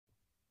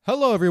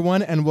Hello,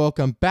 everyone, and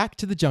welcome back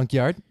to the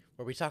Junkyard.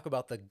 Where we talk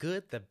about the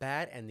good, the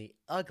bad, and the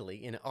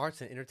ugly in arts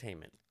and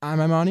entertainment. I'm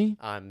Imahni.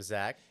 I'm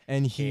Zach.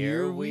 And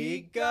here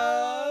we go.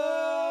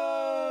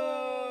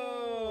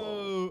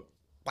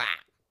 Bah.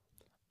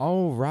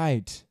 All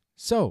right.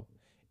 So,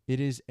 it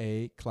is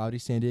a cloudy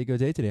San Diego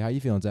day today. How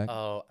you feeling, Zach?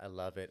 Oh, I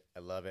love it. I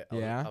love it.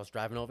 Yeah? I was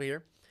driving over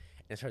here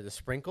and it started to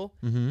sprinkle,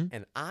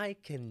 and I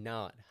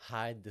cannot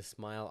hide the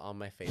smile on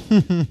my face.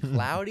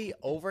 Cloudy,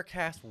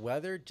 overcast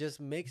weather just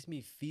makes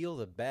me feel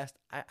the best.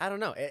 I don't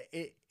know.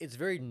 It's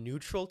very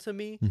neutral to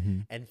me,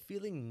 and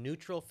feeling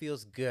neutral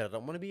feels good. I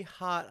don't want to be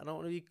hot. I don't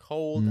want to be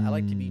cold. I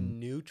like to be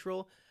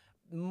neutral,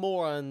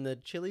 more on the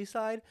chilly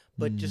side,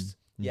 but just,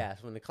 yeah,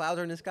 so when the clouds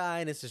are in the sky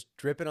and it's just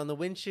dripping on the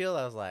windshield,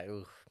 I was like,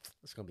 ooh,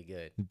 it's going to be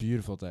good.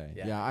 Beautiful day.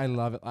 Yeah. I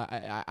love it.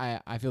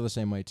 I feel the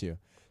same way, too.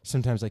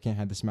 Sometimes I can't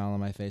hide the smile on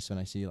my face when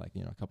I see, like,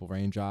 a couple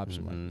raindrops.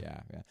 I'm like,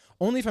 yeah.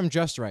 Only if I'm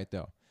dressed right,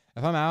 though.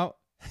 If I'm out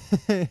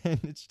and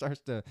it starts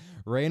to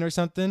rain or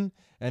something,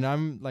 and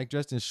I'm, like,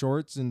 dressed in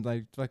shorts and,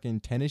 like, fucking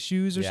tennis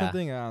shoes or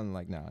something, I'm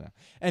like, no.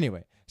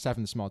 Anyway, aside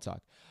from the small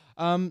talk.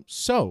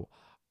 So,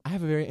 I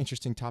have a very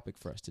interesting topic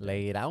for us today.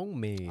 Lay it on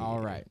me. All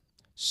right.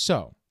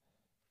 So,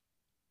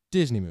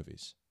 Disney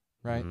movies.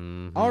 Right?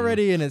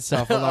 Already in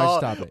itself a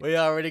large topic. We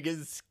already get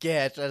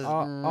sketched.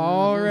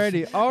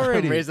 Already.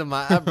 I'm raising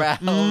my eyebrow.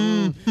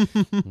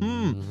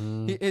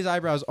 His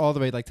eyebrows all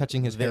the way like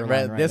touching his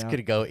hairline right this now.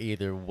 could go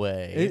either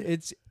way.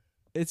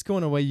 It's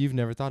going a way you've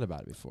never thought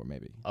about it before,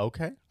 maybe.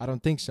 Okay. I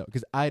don't think so,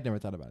 because I had never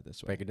thought about it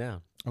this way. Break it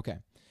down. Okay.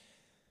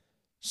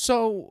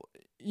 So,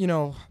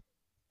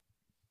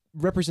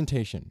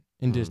 representation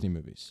in Disney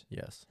movies.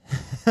 Yes.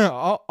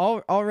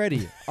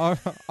 Already.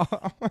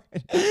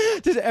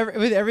 Just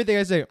with everything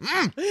I say.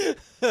 It's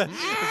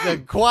a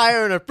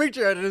choir and a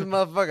preacher out of this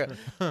motherfucker.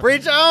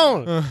 Preach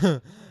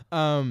on.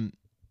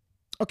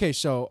 Okay,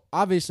 so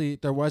obviously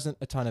there wasn't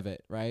a ton of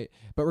it, right?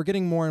 But we're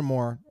getting more and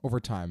more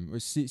over time. We're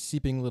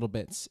seeping little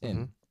bits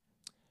in.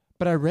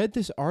 But I read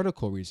this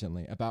article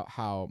recently about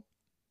how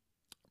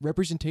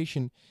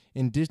representation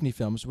in Disney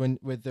films, when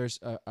there's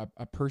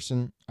a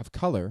person of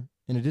color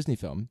in a Disney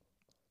film,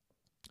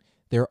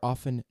 they're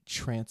often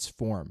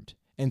transformed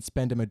and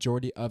spend a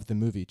majority of the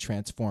movie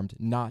transformed,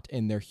 not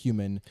in their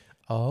human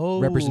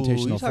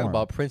representational you're talking form.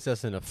 about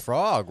Princess and the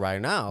Frog right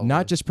now.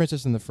 Not just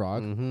Princess and the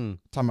Frog.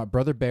 Talking about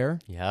Brother Bear.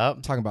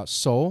 Yep. Talking about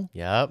Soul.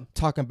 Yep.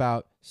 Talking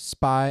about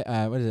Spy.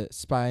 What is it?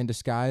 Spy in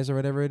Disguise or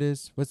whatever it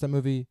is. What's that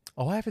movie?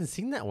 Oh, I haven't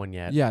seen that one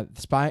yet. Yeah,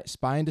 Spy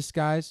in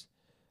Disguise.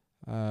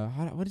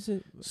 What is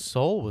it?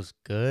 Soul was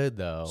good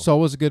though. Soul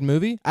was a good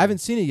movie. I haven't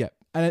seen it yet,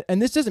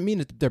 and this doesn't mean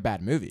that they're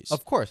bad movies.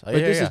 Of course. But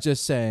this is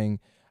just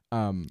saying.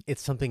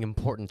 It's something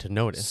important to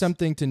notice.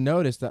 Something to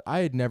notice that I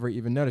had never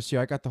even noticed. Here,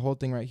 I got the whole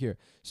thing right here.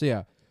 So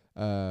yeah.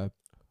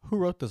 Who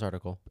wrote this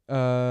article?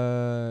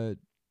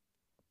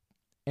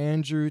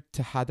 Andrew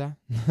Tejada.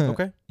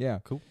 Okay. Yeah.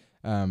 Cool.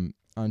 On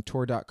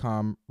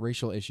tour.com,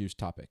 racial issues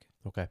topic.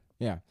 Okay.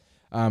 Yeah.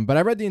 But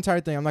I read the entire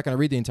thing. I'm not going to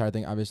read the entire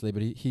thing, obviously,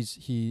 but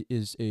he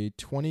is a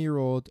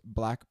 20-year-old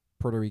black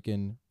Puerto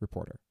Rican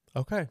reporter.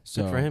 Okay.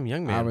 So good for him,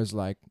 young man. I was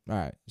like, all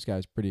right, this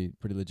guy's pretty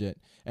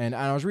legit. And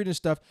I was reading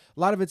stuff. A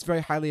lot of it's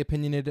very highly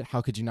opinionated. How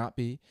could you not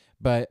be?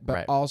 But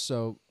Right.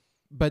 also,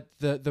 but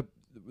the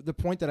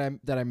point that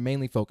I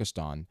mainly focused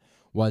on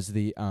was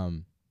the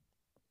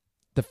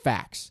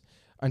facts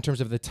in terms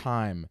of the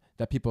time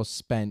that people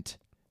spent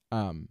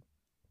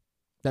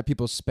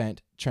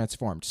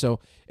transformed. So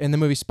in the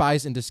movie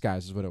Spies in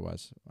Disguise is what it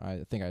was.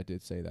 I think I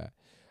did say that.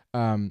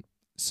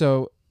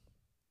 So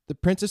the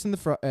Princess and the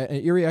Frog,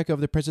 an eerie echo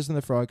of the Princess and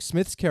the Frog,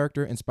 Smith's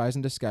character in Spies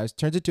in Disguise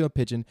turns into a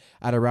pigeon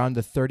at around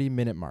the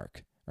 30-minute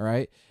mark. All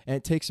right, and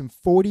it takes him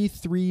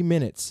 43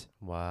 minutes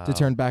to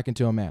turn back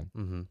into a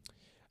man.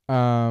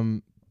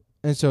 And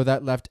so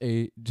that left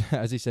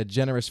as he said,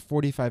 generous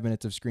 45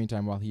 minutes of screen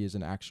time while he is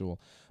an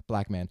actual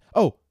black man.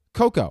 Oh,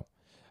 Coco.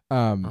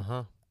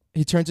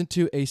 He turns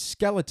into a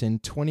skeleton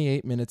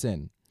 28 minutes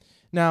in.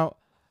 Now,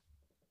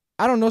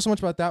 I don't know so much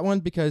about that one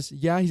because,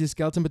 yeah, he's a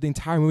skeleton, but the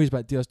entire movie is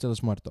about Dios de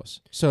los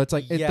Muertos. So it's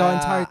like the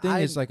entire thing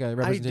is like a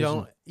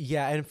representation.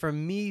 And for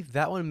me,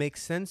 that one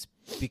makes sense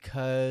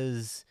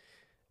because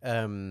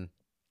of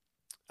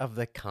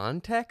the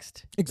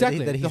context.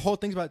 Exactly. The whole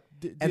thing's about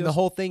and the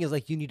whole thing is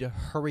like you need to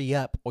hurry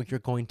up or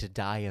you're going to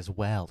die as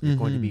well. You're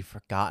going to be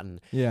forgotten.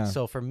 Yeah.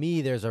 So for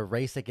me, there's a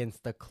race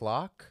against the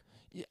clock.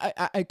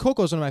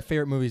 Coco is one of my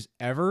favorite movies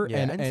ever. Yeah,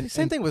 and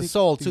same thing with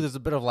Soul too. There's a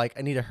bit of like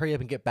I need to hurry up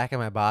and get back in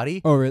my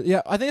body. Oh really?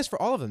 Yeah, I think it's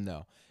for all of them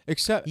though.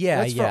 Except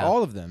that's for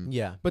all of them.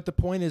 Yeah. But the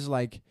point is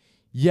like,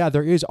 yeah,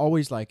 there is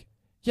always like,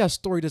 yeah, a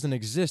story doesn't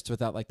exist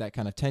without like that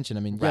kind of tension. I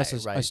mean, yes,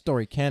 a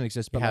story can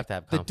exist, but you have like, to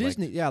have the conflict.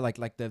 Disney,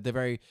 like the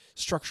very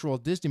structural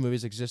Disney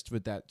movies exist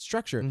with that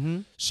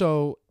structure.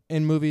 So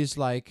in movies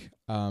like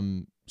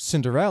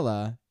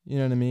Cinderella, you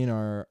know what I mean,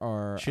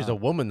 or she's a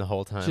woman the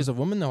whole time. She's a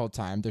woman the whole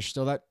time. There's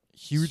still that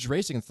huge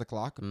race against the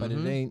clock, but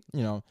it ain't,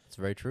 it's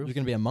very true. There's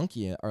gonna be a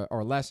monkey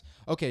or less.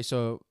 Okay,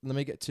 so let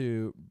me get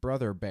to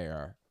Brother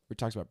Bear. We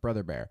talked about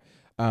Brother Bear.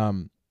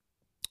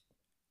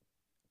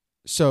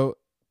 So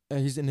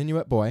he's an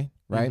Inuit boy,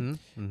 right?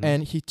 Mm-hmm.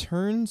 And he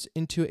turns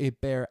into a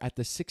bear at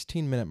the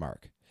 16-minute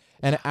mark.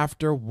 And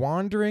after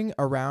wandering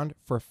around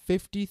for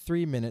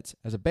 53 minutes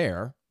as a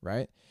bear,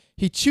 right,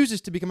 he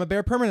chooses to become a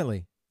bear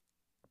permanently.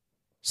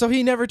 So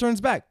he never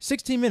turns back.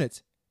 16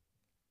 minutes.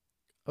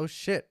 Oh,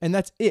 shit. And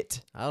that's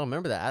it. I don't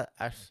remember that.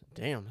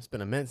 Damn, it's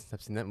been a minute since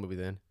I've seen that movie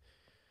then.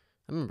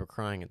 I remember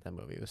crying at that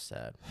movie. It was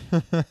sad.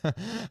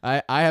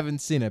 I haven't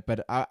seen it,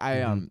 but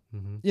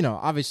you know,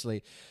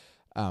 obviously,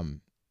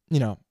 you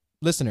know,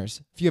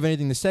 listeners, if you have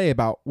anything to say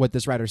about what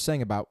this writer is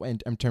saying about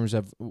in terms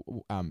of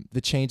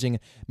the changing,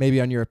 maybe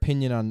on your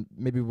opinion on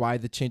maybe why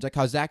the change, like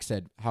how Zach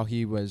said, how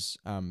he was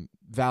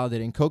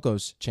validating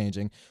Coco's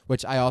changing,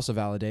 which I also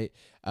validate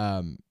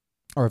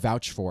or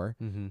vouch for.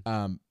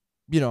 Mm-hmm.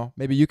 You know,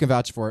 maybe you can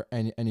vouch for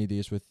any of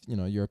these with, you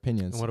know, your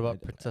opinions. And what about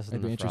Princess and the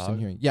Frog? I'd be interested in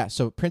hearing. Yeah,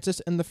 so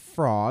Princess and the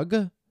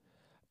Frog,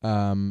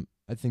 I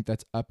think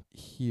that's up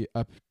here,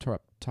 up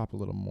top a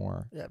little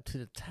more. Yeah, up to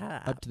the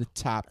top. Up to the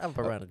top. Up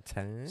around a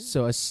 10.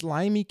 So a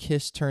slimy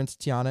kiss turns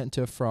Tiana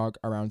into a frog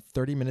around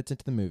 30 minutes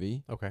into the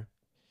movie. Okay.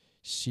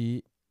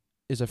 She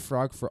is a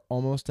frog for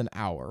almost an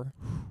hour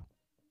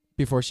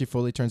before she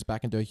fully turns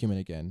back into a human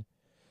again.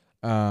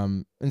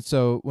 And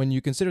so when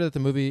you consider that the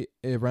movie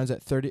it runs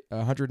at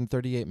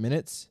 138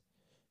 minutes,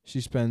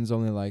 she spends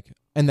only like,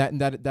 and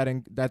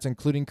that's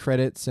including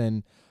credits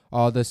and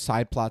all the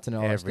side plots and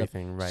all that stuff.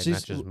 Everything, right?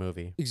 Not just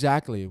movie.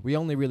 Exactly. We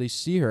only really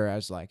see her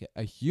as like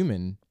a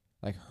human,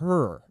 like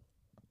her,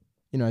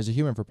 you know, as a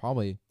human for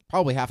probably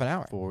half an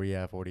hour.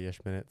 40-ish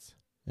minutes.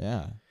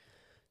 Yeah.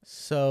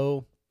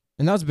 So.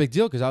 And that was a big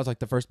deal because I was like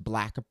the first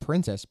black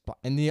princess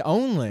and the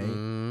only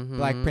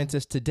black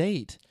princess to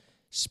date.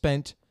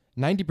 Spent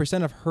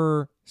 90% of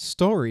her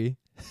story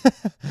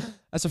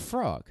as a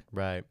frog.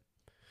 Right.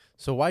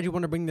 So why do you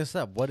want to bring this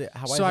up? Why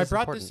I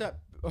brought this up.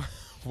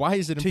 Why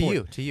is it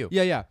important? To you.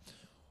 Yeah.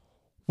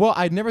 Well,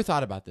 I'd never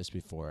thought about this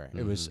before.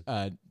 It was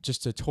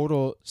just a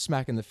total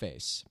smack in the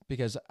face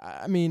because,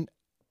 I mean,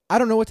 I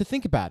don't know what to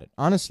think about it,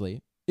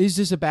 honestly. Is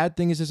this a bad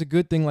thing? Is this a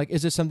good thing? Like,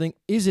 is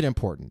it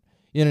important?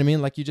 You know what I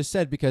mean? Like you just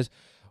said, because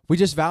we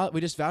just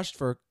vouched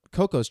for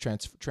Coco's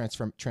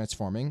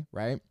transforming,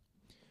 right?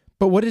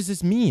 But what does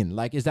this mean?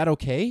 Like, is that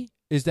okay?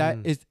 Is that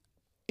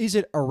is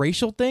it a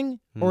racial thing,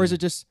 or is it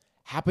just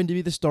happen to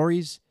be the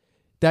stories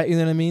that, you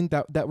know what I mean,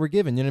 that we're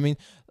given? You know what I mean?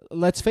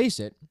 Let's face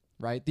it,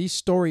 right? These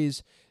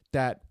stories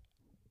that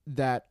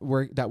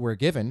we're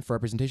given for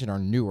representation are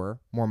newer,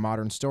 more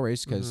modern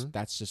stories because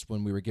that's just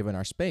when we were given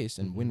our space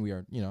and when we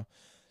are, you know.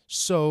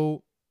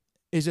 So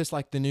is this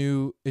like the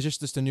new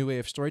way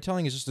of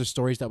storytelling? Is this the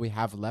stories that we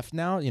have left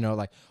now? You know,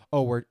 like,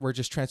 oh, we're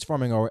just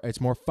transforming, or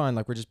it's more fun.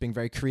 Like, we're just being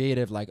very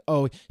creative. Like,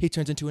 oh, he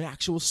turns into an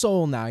actual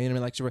soul now. You know what I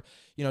mean? Like, so we're,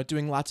 you know,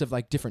 doing lots of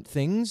like different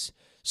things.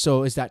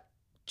 So is that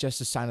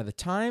just a sign of the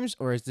times,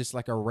 or is this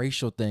like a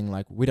racial thing?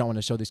 Like, we don't want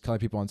to show these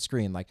colored people on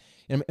screen. Like,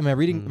 am I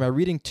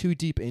reading too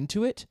deep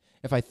into it?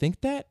 If I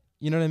think that,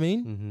 you know what I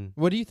mean? Mm-hmm.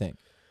 What do you think?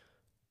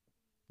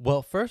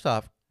 Well, first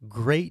off,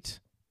 great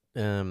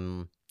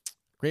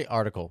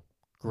article.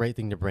 Great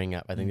thing to bring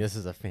up. I think this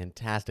is a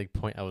fantastic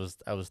point. I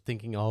was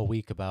thinking all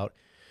week about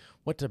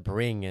what to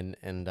bring,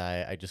 and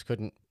I just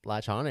couldn't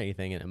latch on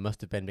anything, and it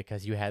must have been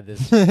because you had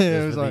this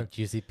really like,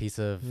 juicy piece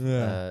of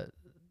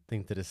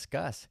thing to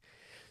discuss.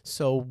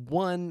 So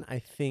one, I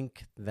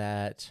think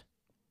that,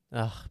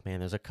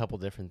 there's a couple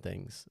different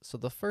things. So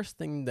the first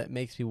thing that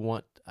makes me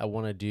want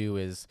to do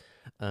is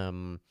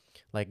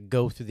like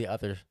go through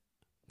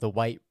the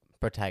white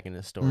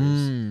protagonist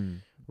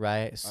stories.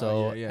 Right.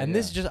 So,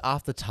 this is just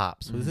off the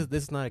top. So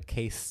this is not a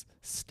case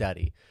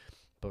study,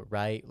 but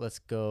right. Let's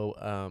go.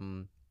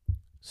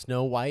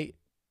 Snow White,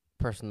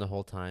 person the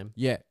whole time.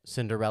 Yeah.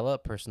 Cinderella,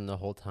 person the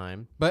whole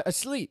time, but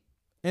asleep.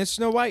 And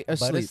Snow White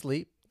asleep. But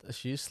asleep.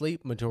 She's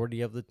asleep. Majority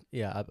of the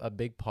a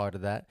big part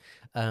of that.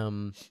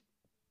 And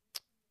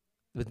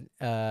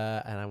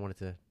I wanted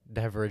to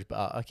diverge, but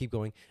I'll keep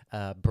going.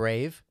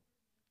 Brave,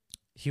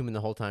 human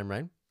the whole time,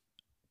 right?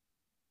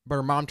 But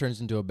her mom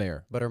turns into a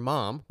bear. But her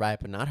mom, right?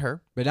 But not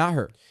her.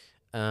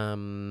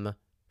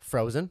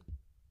 Frozen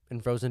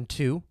and Frozen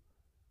 2,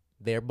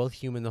 they're both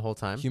human the whole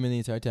time. Human the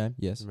entire time,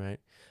 yes. Right.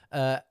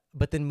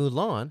 But then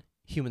Mulan,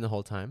 human the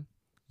whole time.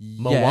 Yes.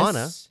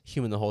 Moana,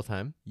 human the whole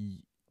time.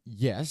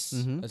 Yes,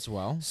 as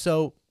well.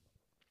 So,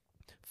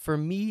 for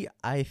me,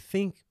 I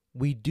think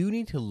we do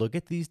need to look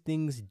at these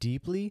things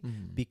deeply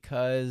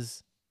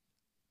because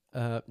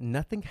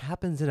nothing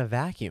happens in a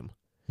vacuum.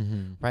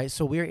 Right.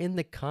 So we're in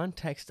the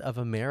context of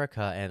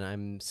America, and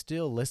I'm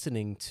still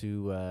listening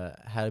to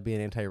How to Be an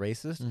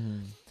Anti-Racist.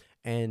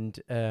 And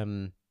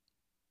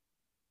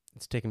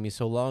it's taken me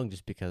so long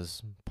just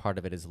because part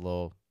of it is a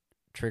little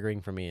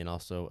triggering for me, and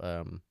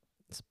also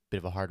it's a bit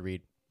of a hard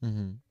read,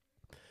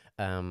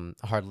 a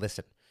hard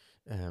listen.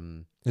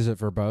 Is it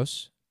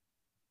verbose?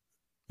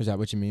 Is that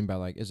what you mean by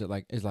like? Is it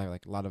like a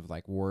lot of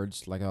like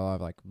words, like a lot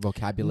of like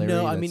vocabulary?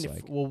 No, I mean,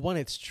 one,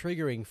 it's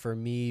triggering for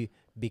me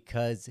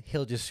because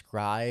he'll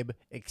describe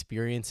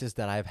experiences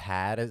that I've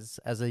had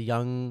as a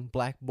young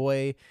black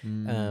boy,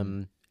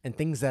 and and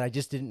things that I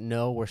just didn't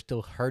know were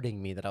still hurting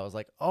me, that I was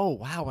like, oh,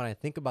 wow, when I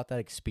think about that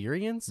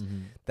experience,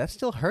 that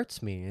still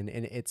hurts me. And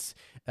it's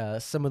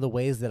some of the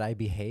ways that I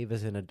behave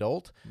as an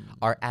adult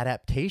are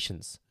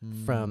adaptations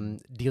from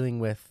dealing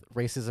with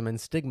racism and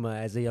stigma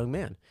as a young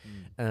man.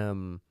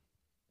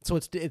 So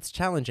it's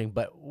challenging.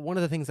 But one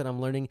of the things that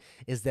I'm learning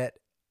is that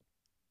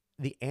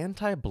the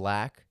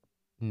anti-Black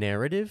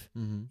narrative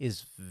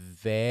is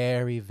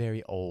very,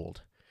 very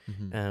old.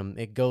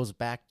 It goes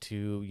back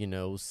to,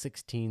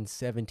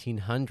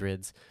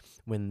 1700s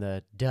when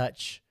the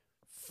Dutch,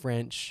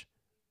 French,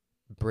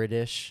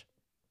 British,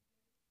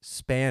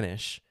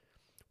 Spanish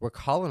were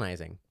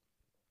colonizing,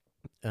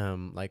 as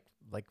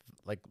like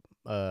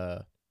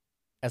a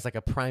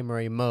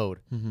primary mode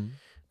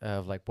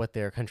of like what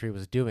their country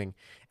was doing.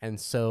 And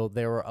so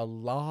there were a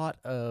lot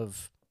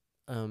of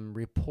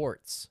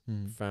reports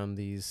from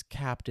these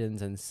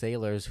captains and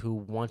sailors who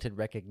wanted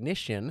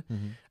recognition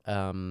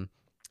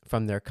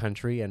from their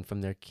country and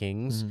from their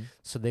kings.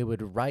 So they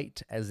would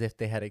write as if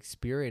they had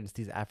experienced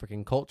these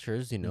African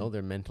cultures.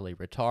 They're mentally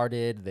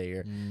retarded.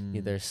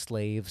 They're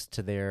slaves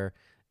to their,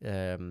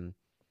 the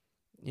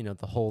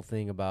whole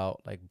thing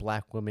about like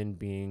Black women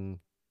being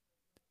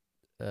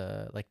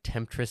like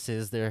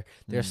temptresses. They're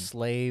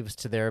slaves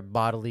to their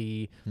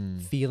bodily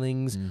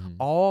feelings.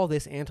 All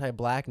this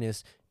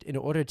anti-Blackness in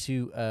order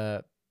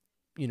to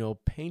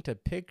paint a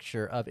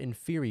picture of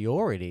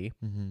inferiority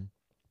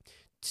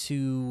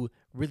to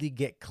really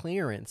get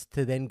clearance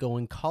to then go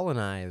and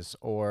colonize,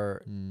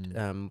 or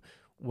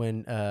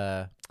when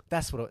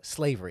that's what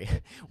slavery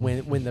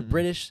when the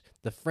British,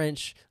 the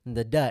French, and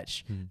the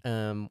Dutch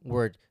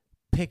were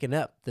picking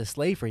up the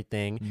slavery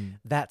thing,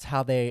 that's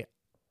how they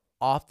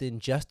often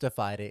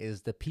justified it,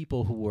 is the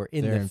people who were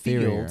in the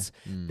fields,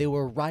 they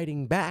were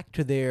writing back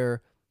to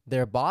their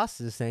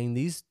bosses saying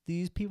these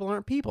people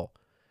aren't people,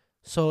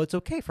 so it's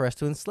okay for us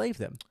to enslave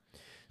them.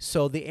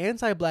 So the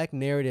anti-Black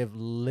narrative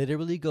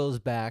literally goes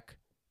back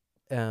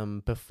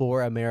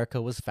before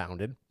America was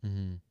founded.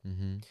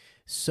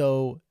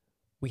 So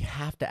we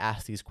have to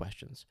ask these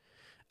questions.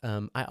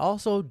 I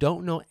also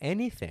don't know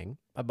anything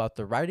about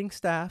the writing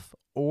staff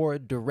or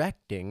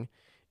directing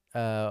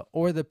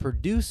or the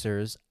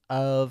producers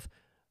of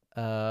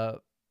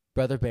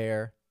Brother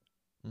Bear,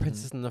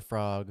 Princess and the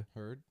Frog,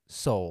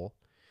 Soul.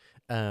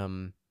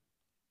 So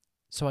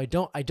I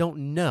don't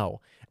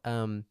know.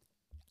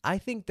 I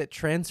think that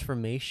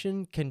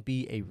transformation can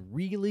be a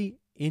really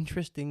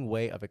interesting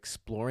way of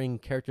exploring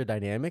character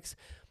dynamics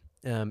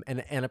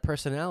and a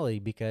personality,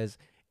 because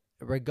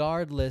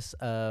regardless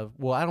of,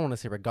 well, I don't want to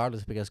say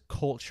regardless, because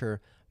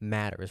culture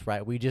matters,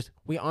 right? We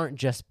aren't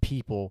just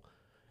people.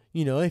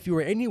 If you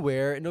were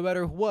anywhere, no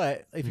matter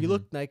what, if you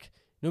looked like,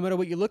 no matter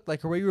what you looked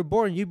like or where you were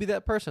born, you'd be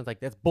that person. It's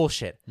like, that's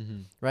bullshit,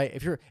 right?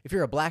 If you're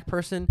a Black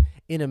person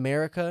in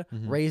America,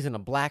 raised in a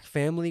Black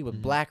family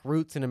with Black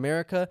roots in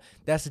America,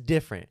 that's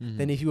different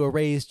than if you were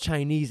raised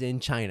Chinese in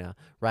China,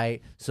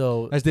 right?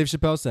 So, as Dave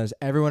Chappelle says,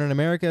 everyone in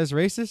America is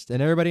racist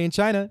and everybody in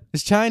China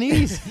is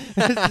Chinese.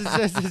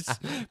 it's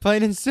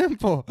plain and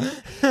simple,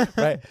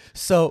 right?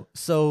 So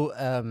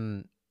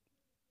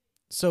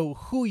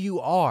who you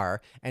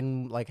are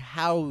and like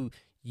how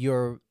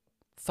your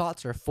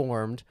thoughts are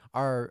formed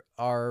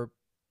are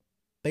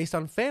based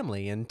on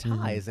family and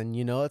ties, and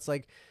it's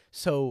like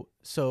so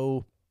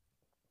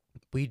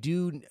we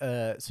do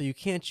so you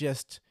can't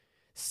just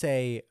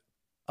say,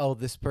 oh,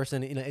 this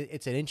person,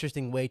 it's an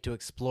interesting way to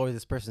explore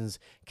this person's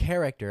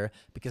character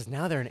because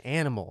now they're an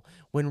animal,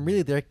 when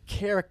really their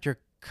character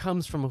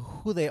comes from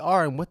who they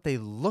are and what they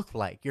look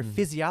like. Your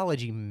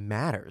physiology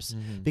matters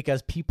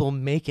because people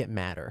make it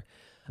matter.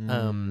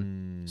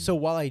 So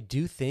while I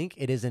do think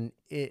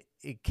it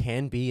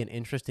can be an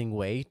interesting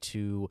way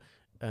to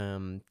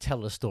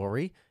tell a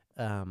story,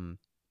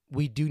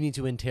 we do need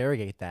to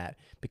interrogate that,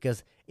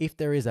 because if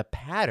there is a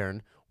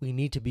pattern, we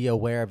need to be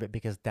aware of it,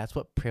 because that's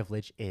what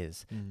privilege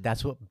is.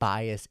 That's what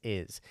bias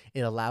is.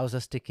 It allows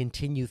us to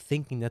continue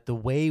thinking that the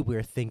way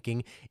we're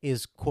thinking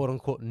is quote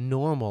unquote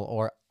normal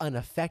or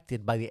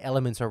unaffected by the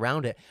elements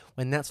around it,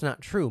 when that's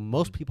not true.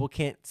 Most people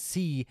can't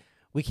see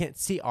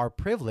our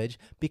privilege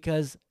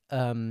because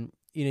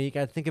you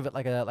got to think of it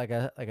like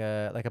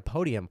a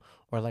podium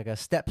or like a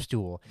step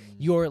stool.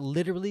 You're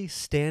literally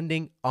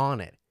standing on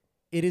it.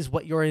 It is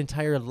what your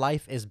entire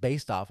life is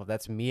based off of.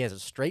 That's me as a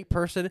straight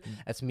person.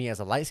 That's me as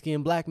a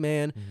light-skinned Black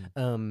man,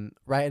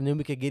 right? And then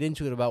we could get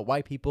into it about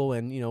white people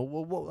and,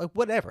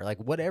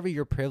 whatever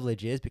your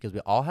privilege is, because we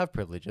all have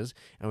privileges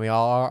and we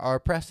all are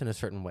oppressed in a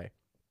certain way.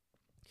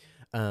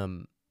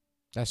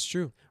 That's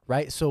true.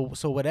 Right? So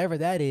whatever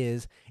that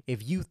is,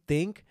 if you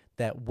think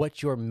that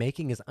what you're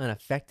making is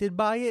unaffected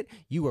by it,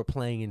 you are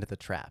playing into the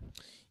trap.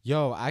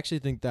 Yo, I actually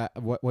think that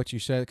what you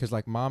said, because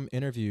like Mom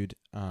interviewed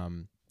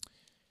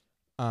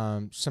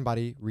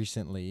somebody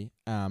recently,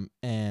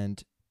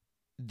 and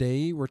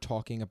they were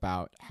talking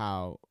about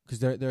how, because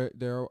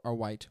they're a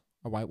white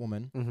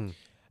woman,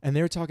 and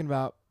they were talking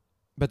about,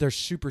 but they're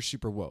super,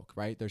 super woke,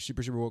 right? They're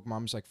super, super woke.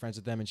 Mom's like friends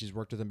with them, and she's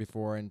worked with them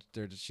before, and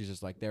she's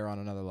just like, they're on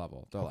another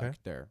level. They're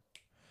like, they're.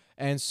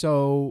 And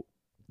so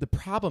the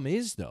problem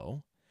is,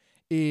 though,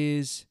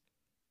 is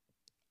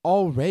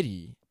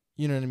already,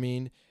 you know what I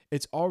mean?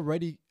 It's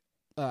already,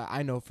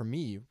 I know for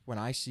me, when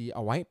I see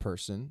a white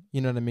person,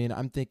 you know what I mean?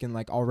 I'm thinking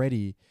like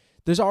already,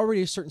 there's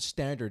already a certain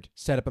standard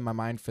set up in my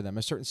mind for them,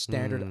 a certain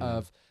standard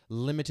of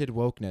limited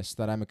wokeness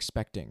that I'm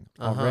expecting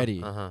already.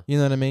 You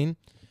know what I mean?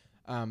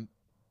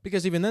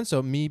 Because even then,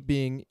 so me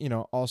being, you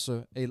know,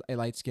 also a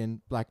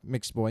light-skinned black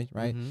mixed boy,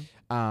 right?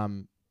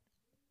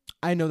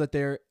 I know that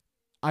there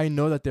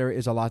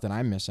is a lot that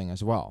I'm missing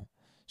as well.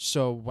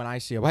 So when I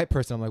see a white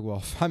person, I'm like,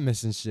 well, I'm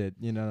missing shit.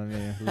 You know what I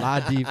mean? La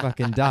di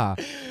fucking da.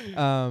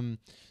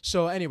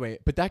 So anyway,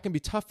 but that can be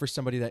tough for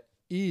somebody that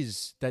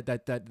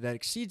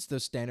exceeds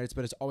those standards,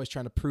 but is always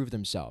trying to prove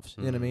themselves.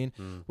 You know what I mean?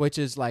 Which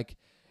is like,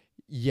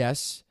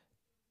 yes,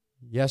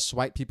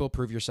 white people,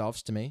 prove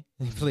yourselves to me.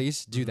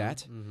 Please do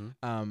that.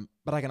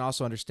 But I can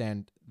also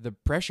understand the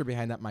pressure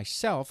behind that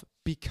myself,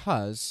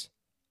 because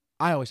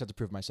I always have to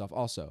prove myself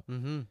also.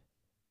 You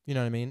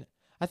know what I mean?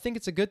 I think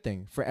it's a good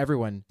thing for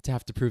everyone to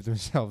have to prove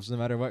themselves, no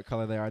matter what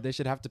color they are. They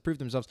should have to prove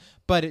themselves,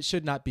 but it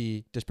should not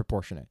be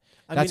disproportionate.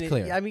 That's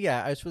clear.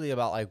 Yeah, it's really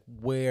about like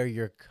where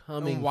you're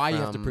coming and why from.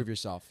 You have to prove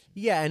yourself.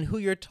 Yeah, and who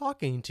you're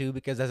talking to,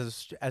 because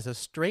as a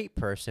straight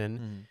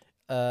person,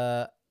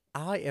 I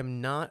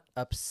am not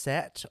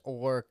upset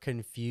or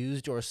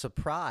confused or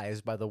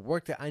surprised by the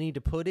work that I need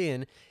to put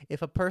in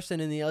if a person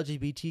in the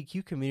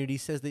LGBTQ community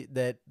says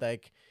that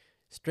like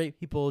straight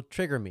people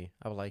trigger me.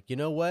 I'm like, you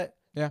know what?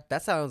 Yeah,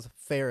 that sounds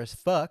fair as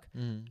fuck.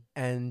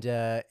 And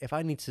if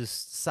I need to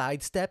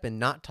sidestep and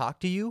not talk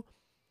to you,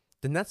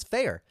 then that's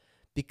fair,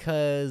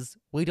 because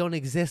we don't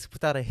exist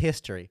without a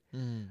history,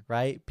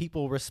 right?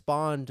 People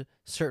respond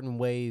certain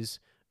ways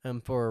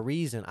for a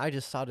reason. I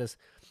just saw this.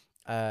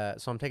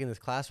 So I'm taking this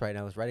class right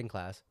now, this writing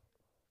class,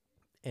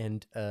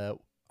 and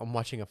I'm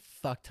watching a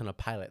fuck ton of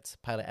pilot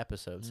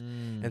episodes.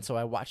 And so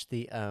I watched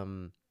the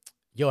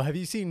have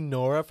you seen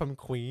Nora from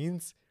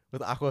Queens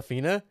with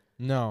Aquafina?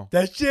 No.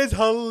 That shit's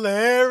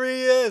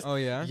hilarious. Oh,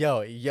 yeah?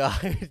 Yo,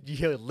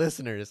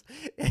 listeners,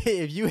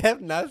 if you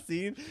have not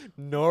seen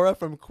Nora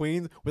from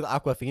Queens with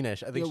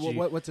Aquafina, I think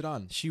what's it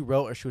on? She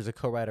wrote, or she was a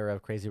co-writer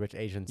of Crazy Rich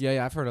Asians.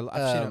 Yeah, I've heard.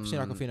 I've seen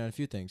Aquafina in a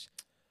few things.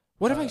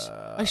 What if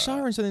I saw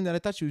her in something that I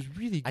thought she was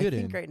really good in?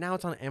 I think right now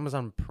it's on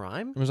Amazon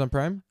Prime. Amazon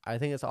Prime? I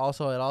think it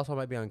also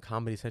might be on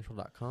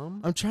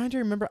ComedyCentral.com. I'm trying to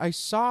remember. I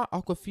saw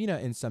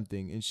Aquafina in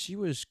something, and she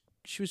was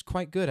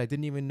quite good. I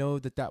didn't even know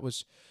that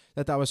was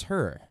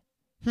her.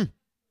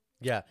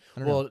 Yeah.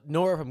 Well,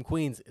 Nora from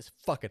Queens is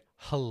fucking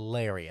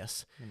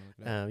hilarious.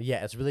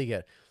 Yeah, it's really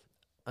good.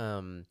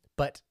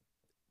 But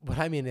what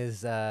I mean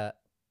is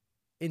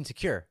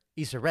Insecure,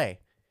 Issa Rae.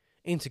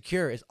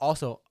 Insecure is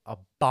also a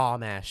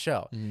bomb-ass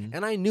show.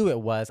 And I knew it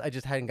was. I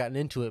just hadn't gotten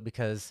into it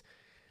because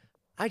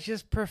I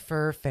just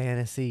prefer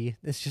fantasy.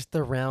 It's just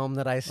the realm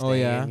that I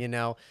stay in, you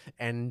know?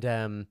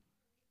 And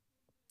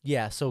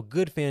yeah, so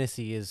good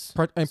fantasy is...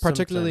 and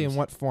particularly in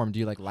what form? Do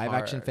you like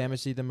live-action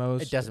fantasy the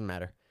most? It doesn't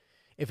matter.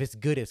 If it's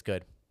good, it's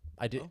good.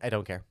 I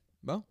don't care.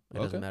 Well, it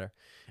doesn't matter.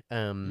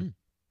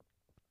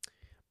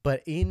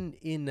 But in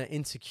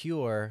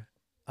Insecure,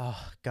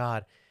 oh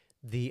God,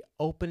 the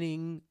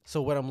opening.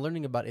 So what I'm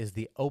learning about is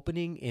the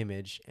opening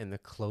image and the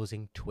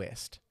closing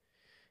twist.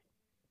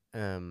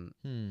 So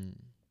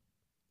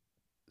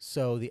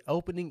the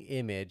opening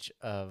image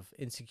of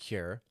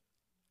Insecure,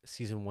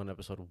 season 1,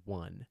 episode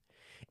 1,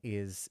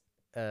 is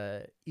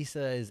Issa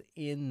is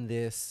in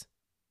this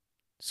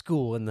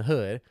school in the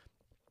hood.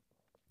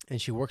 And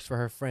she works for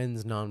her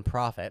friend's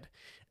nonprofit,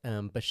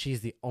 but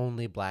she's the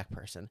only black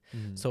person.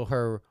 So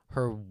her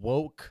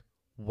woke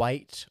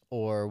white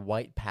or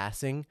white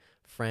passing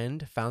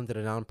friend founded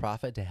a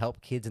nonprofit to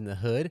help kids in the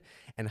hood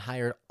and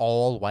hired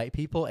all white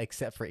people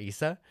except for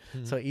Issa.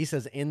 So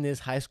Issa's in this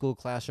high school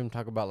classroom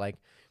talking about like,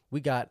 we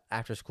got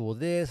after school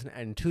this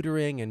and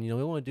tutoring, and we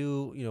want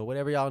to do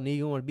whatever y'all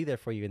need. We want to be there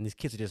for you. And these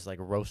kids are just like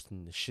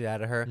roasting the shit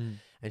out of her,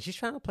 and she's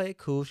trying to play it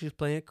cool. She's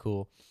playing it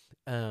cool.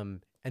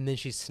 And then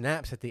she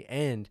snaps at the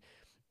end,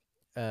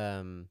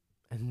 and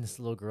this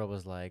little girl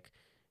was like,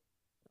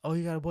 "Oh,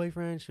 you got a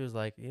boyfriend?" She was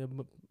like,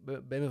 been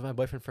with my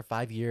boyfriend for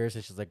 5 years."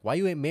 And she's like, "Why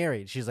you ain't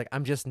married?" She's like,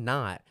 "I'm just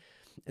not."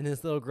 And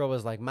this little girl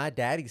was like, "My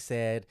daddy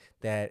said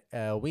that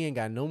we ain't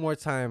got no more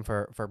time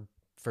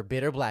for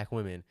bitter black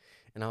women."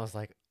 And I was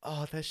like,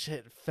 "Oh, that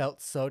shit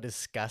felt so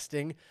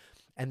disgusting."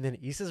 And then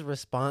Issa's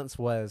response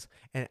was,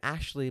 "And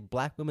actually,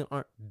 black women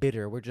aren't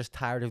bitter. We're just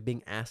tired of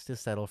being asked to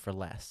settle for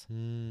less."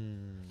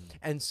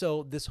 And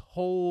so this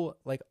whole,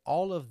 like,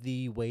 all of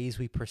the ways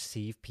we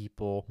perceive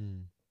people,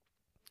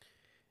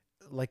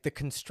 like the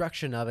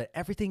construction of it,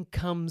 everything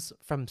comes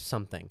from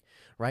something,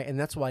 right? And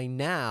that's why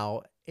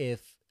now,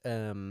 if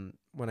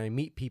when I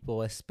meet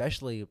people,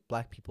 especially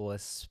black people,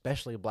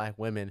 especially black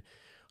women,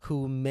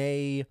 who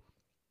maybe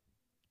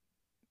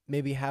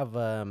have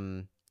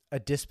a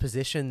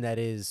disposition that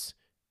is,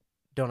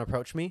 don't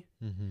approach me.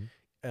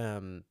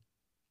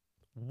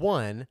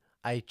 One,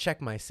 I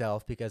check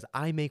myself because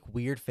I make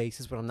weird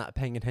faces when I'm not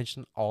paying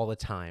attention all the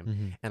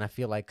time. And I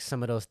feel like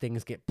some of those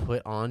things get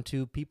put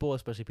onto people,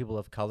 especially people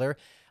of color.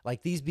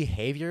 Like these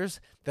behaviors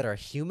that are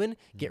human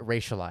get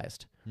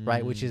racialized,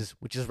 right? Which is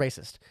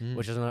racist,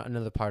 which is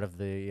another part of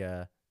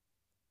the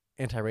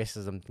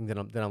anti-racism thing that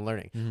I'm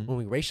learning. When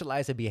we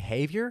racialize a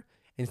behavior,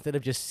 instead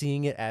of just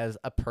seeing it as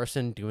a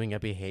person doing a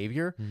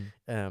behavior,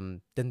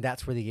 then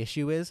that's where the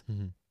issue is.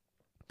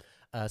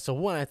 So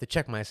one, I have to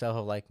check myself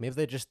of like, maybe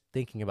they're just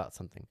thinking about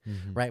something,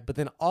 right? But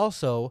then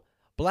also,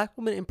 black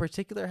women in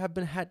particular have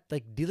been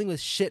dealing with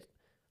shit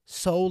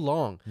so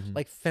long.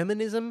 Like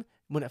feminism,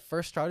 when it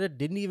first started,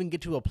 didn't even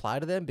get to apply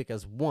to them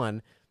because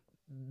one,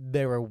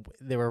 they were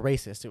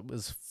racist. It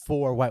was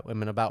for white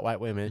women, about white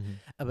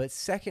women. But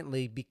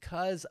secondly,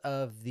 because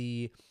of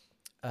the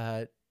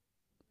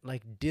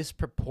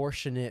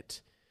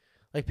disproportionate,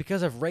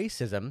 because of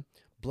racism,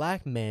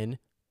 black men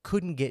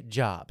couldn't get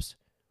jobs.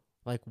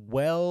 Like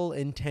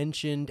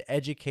well-intentioned,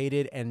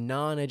 educated, and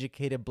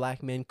non-educated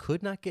black men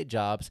could not get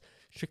jobs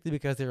strictly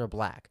because they were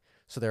black.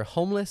 So they're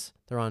homeless,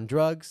 they're on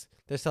drugs,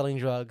 they're selling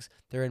drugs,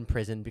 they're in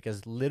prison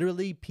because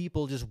literally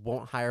people just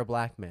won't hire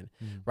black men,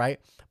 right?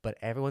 But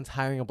everyone's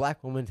hiring a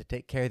black woman to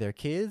take care of their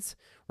kids,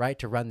 right?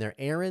 To run their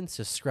errands,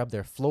 to scrub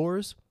their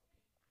floors.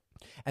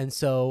 And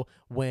so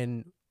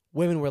when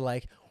women were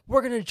like,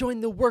 we're going to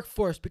join the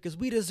workforce because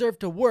we deserve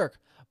to work,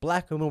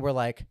 black women were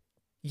like,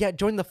 yeah,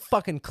 join the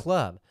fucking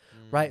club.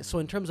 Right. So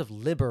in terms of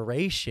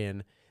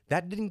liberation,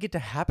 that didn't get to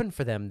happen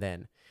for them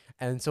then.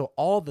 And so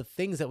all the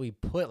things that we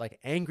put like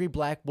angry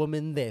black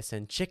woman this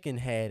and chicken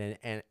head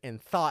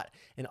and thought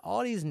and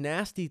all these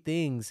nasty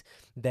things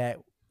that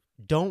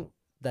don't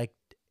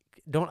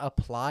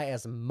apply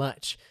as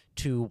much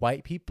to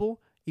white people,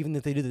 even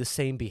if they do the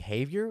same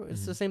behavior.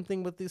 It's the same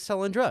thing with the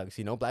selling drugs.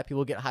 You know, black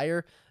people get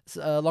higher,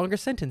 longer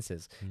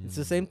sentences. It's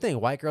the same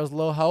thing. White girl's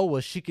low hoe.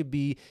 Well,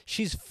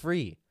 she's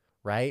free.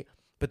 Right.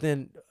 But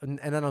then, and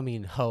I don't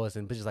mean hoes,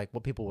 but just like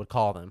what people would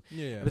call them.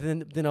 Yeah. But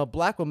then a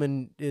black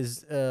woman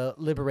is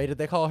liberated.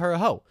 They call her a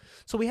hoe.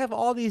 So we have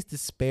all these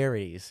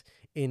disparities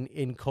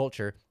in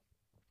culture.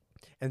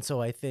 And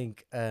so I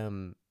think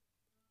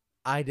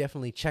I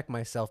definitely check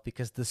myself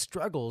because the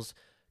struggles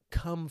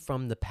come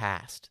from the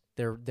past.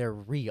 They're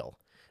real.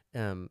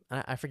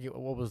 I forget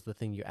what was the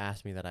thing you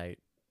asked me that I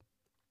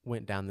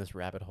went down this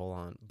rabbit hole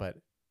on, but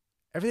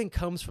everything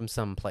comes from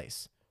some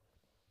place.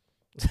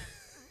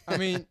 I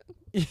mean,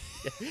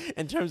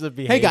 in terms of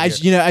behavior. Hey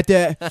guys, you know, at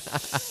the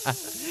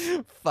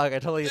fuck, I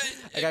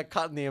got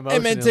caught in the emotion.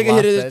 Hey man, take a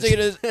hit of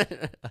this.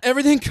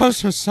 Everything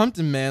comes from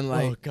something, man.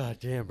 Like, oh god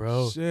damn,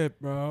 bro.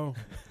 Shit, bro.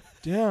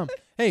 Damn.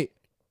 Hey,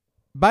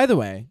 by the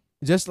way,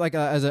 just like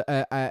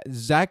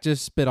Zach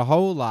just spit a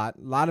whole lot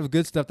of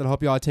good stuff that I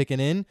hope you all are taking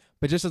in.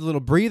 But just as a little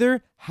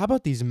breather, how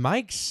about these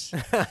mics?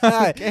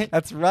 Okay.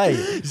 That's right.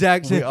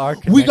 Zach said,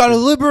 we gotta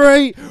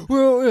liberate.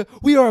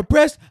 We are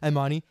oppressed.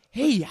 Imahni,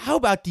 hey, how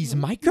about these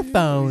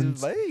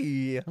microphones?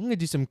 I'm gonna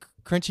do some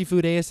crunchy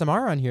food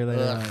ASMR on here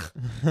later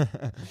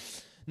on.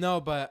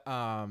 No,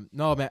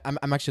 man,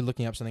 I'm actually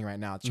looking up something right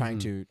now, trying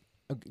to.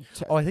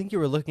 I think you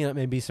were looking at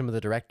maybe some of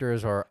the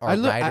directors or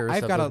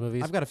writers of those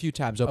movies. I've got a few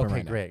tabs open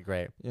right now. Okay,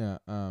 great. Yeah.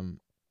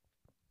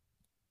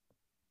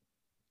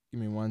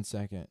 Give me 1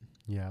 second.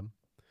 Yeah.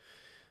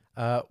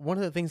 One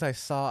of the things I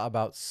saw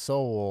about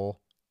Soul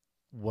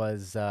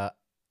was it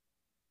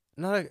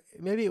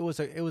was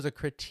a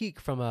critique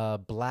from a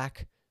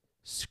black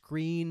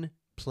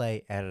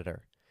screenplay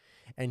editor,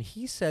 and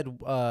he said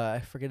I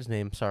forget his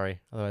name. Sorry,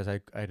 otherwise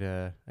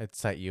I'd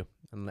cite you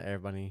and let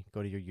everybody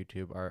go to your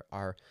YouTube.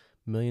 Our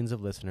millions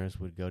of listeners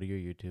would go to your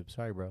YouTube.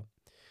 Sorry, bro.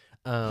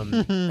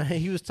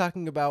 He was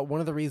talking about one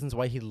of the reasons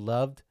why he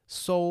loved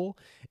Soul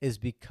is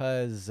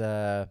because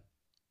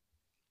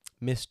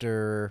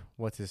Mr.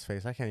 What's his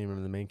face? I can't even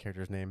remember the main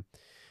character's name.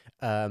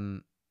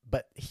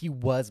 But he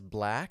was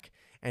black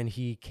and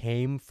he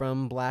came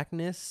from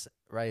blackness,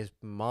 right? His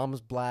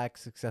mom's black,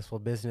 successful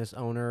business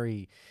owner.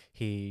 He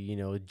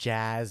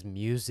jazz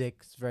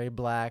music is very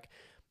black.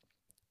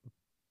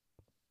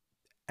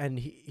 And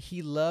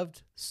he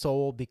loved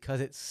Soul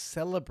because it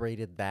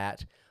celebrated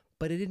that,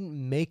 but it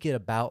didn't make it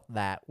about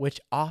that, which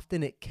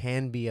often it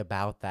can be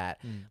about that.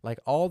 Like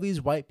all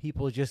these white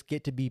people just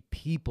get to be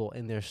people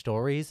in their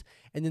stories,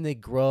 and then they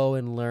grow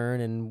and learn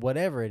and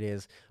whatever it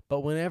is. But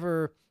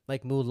whenever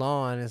like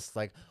Mulan is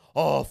like,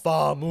 oh,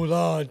 Fa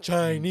Mulan,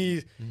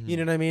 Chinese, you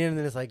know what I mean? And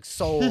then it's like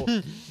Soul,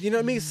 you know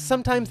what I mean?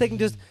 Sometimes they can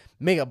just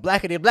make a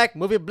blackity-black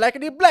movie,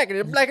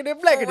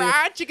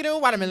 blackity-blackity-blackity-blackity. Chicken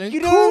and watermelon.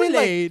 You know what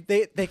I mean?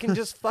 Like, they can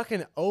just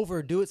fucking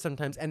overdo it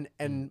sometimes. And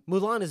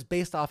Mulan is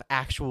based off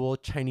actual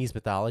Chinese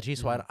mythology,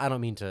 so I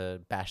don't mean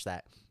to bash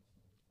that.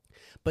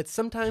 But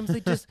sometimes they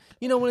just,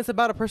 when it's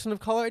about a person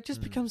of color, it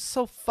just becomes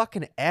so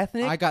fucking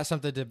ethnic. I got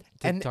something to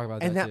talk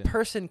about. And that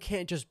person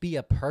can't just be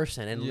a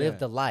person and live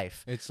the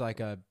life. It's like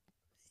a...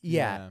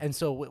 Yeah. And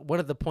so one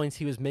of the points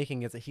he was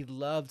making is that he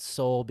loved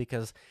soul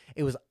because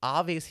it was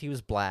obvious he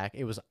was black.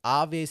 It was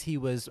obvious he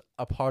was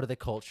a part of the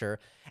culture,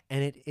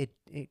 and it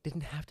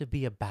didn't have to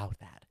be about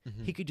that.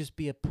 He could just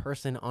be a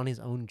person on his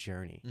own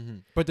journey.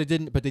 But they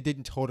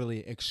didn't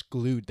totally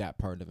exclude that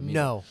part of him.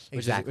 No,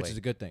 which is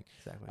a good thing.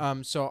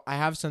 Exactly. So I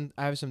have some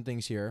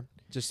things here,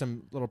 just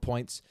some little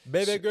points.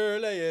 Baby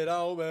girl, lay it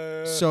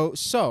over.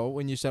 So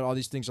when you said all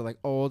these things are like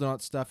old and all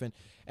that stuff,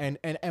 and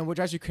what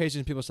drives you crazy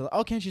is people say,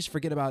 oh, can't you just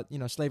forget about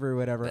slavery or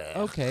whatever?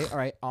 Okay, all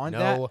right.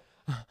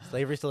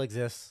 Slavery still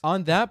exists.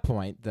 On that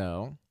point,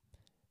 though,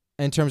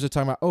 in terms of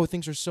talking about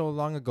things are so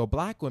long ago,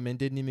 black women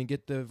didn't even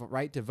get the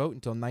right to vote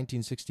until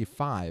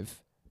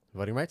 1965.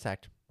 Voting Rights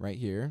Act. Right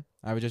here.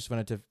 I just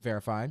wanted to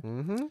verify.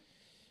 Mm-hmm.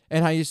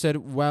 And how you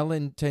said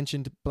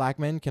well-intentioned black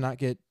men cannot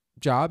get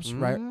jobs,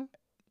 right?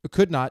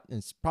 Could not,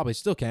 and probably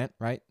still can't,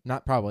 right?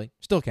 Not probably,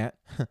 still can't.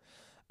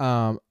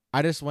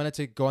 I just wanted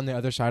to go on the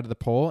other side of the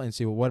poll and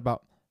see, well, what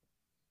about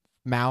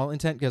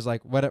malintent? Because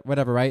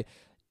whatever, right?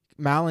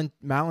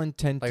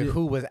 Malintent. Like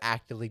who was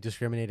actively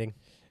discriminating?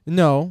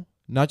 No,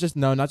 not just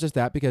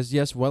that. Because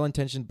yes,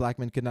 well-intentioned black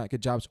men could not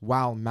get jobs,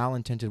 while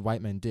malintended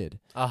white men did.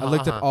 I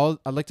looked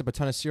up a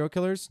ton of serial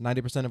killers,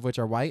 90% of which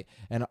are white,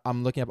 and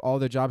I'm looking up all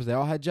their jobs. They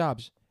all had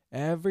jobs.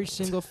 Every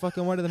single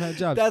fucking one of them had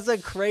jobs. That's a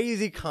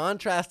crazy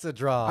contrast to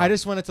draw. I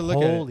just wanted to look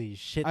at it. Holy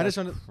shit, that's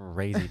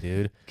crazy,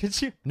 dude.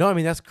 Could you? No, I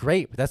mean, that's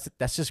great, but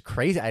that's just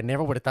crazy. I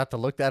never would have thought to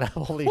look that up.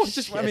 Holy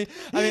shit. I mean,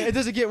 it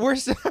doesn't get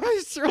worse.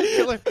 Serial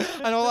killer.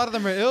 I know a lot of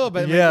them are ill,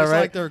 but yeah, it's right.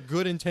 like they're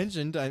good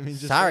intentioned. I mean,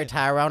 sorry,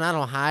 Tyrone, I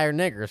don't hire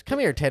niggers. Come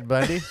here, Ted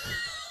Bundy.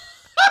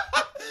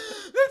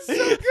 That's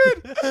so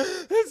good.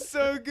 That's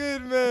so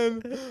good,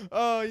 man.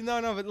 Oh,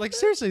 no, but like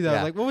seriously though,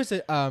 like what was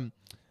it?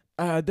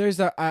 There's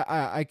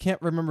I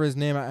can't remember his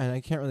name, and I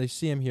can't really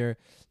see him here.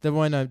 The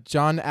one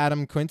John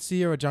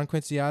Quincy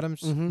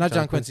Adams, not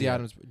John Quincy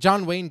Adams,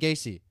 John Wayne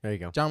Gacy. There you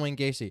go. John Wayne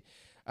Gacy,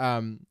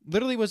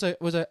 literally was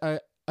a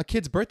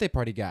kid's birthday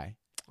party guy.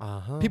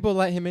 People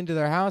let him into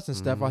their house and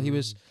stuff while he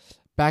was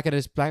back at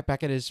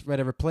his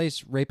whatever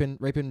place,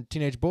 raping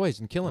teenage boys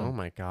and killing them. Oh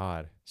my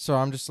god. So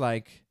I'm just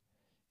like,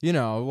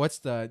 what's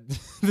the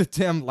the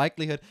damn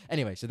likelihood?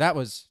 Anyway, so that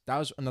was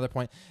another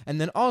point.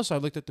 And then also I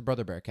looked at the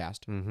Brother Bear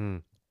cast.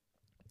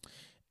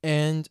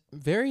 And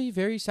very,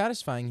 very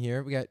satisfying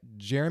here. We got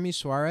Jeremy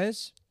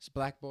Suarez. This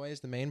black boy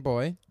is the main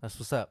boy. That's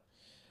what's up.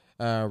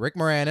 Rick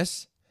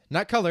Moranis,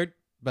 not colored,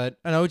 but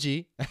an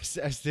OG.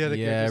 As the other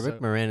character, Rick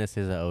Moranis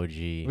is an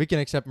OG. We can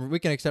accept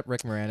Rick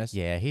Moranis.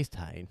 Yeah, he's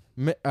tight.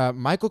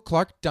 Michael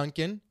Clark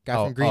Duncan,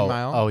 guy from Green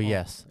Mile. Oh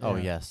yes. Yeah. Oh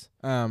yes.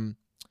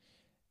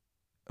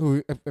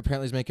 Who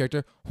apparently is the main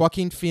character.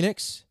 Joaquin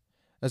Phoenix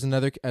as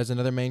another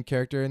main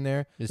character in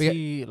there. Is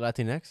he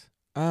Latinx?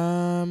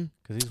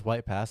 Because he's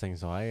white passing,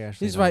 so I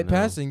actually he's white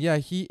passing. Yeah,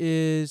 he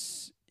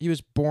is. He was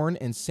born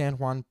in San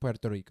Juan,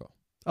 Puerto Rico.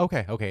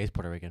 Okay, he's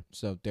Puerto Rican.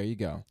 So there you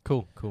go.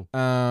 Cool.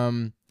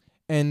 And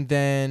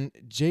then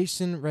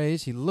Jason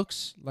Reyes. He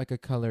looks like a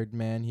colored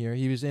man here.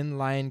 He was in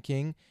Lion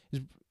King.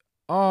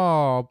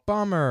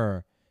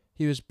 Bummer.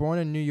 He was born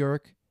in New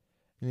York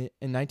in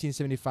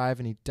 1975,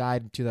 and he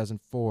died in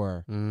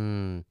 2004.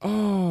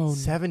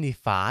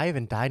 75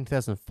 and died in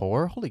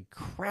 2004. Holy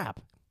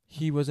crap.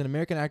 He was an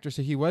American actor,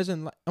 so he was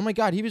in. Oh my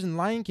God, he was in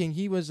Lion King.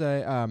 He was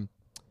a.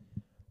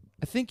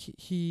 I think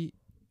he.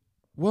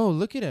 Whoa!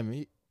 Look at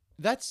him.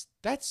 That's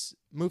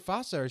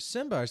Mufasa or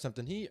Simba or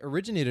something. He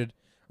originated,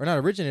 or not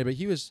originated, but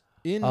he was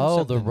in.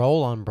 The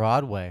role on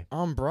Broadway.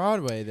 On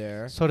Broadway,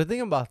 there. So the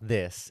thing about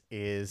this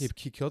is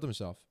he killed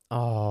himself.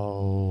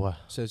 Oh.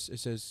 It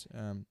says.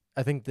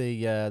 I think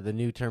the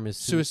new term is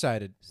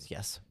suicided.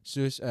 Yes.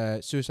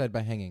 Suicide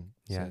by hanging.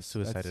 Yeah,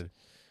 suicided.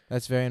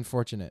 That's very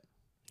unfortunate.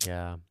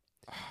 Yeah.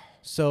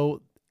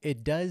 So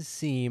it does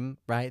seem,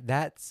 right,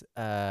 that's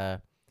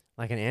like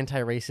an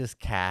anti-racist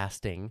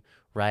casting,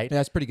 right? Yeah,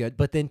 that's pretty good.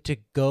 But then to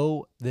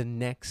go the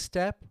next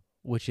step,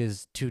 which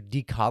is to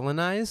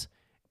decolonize,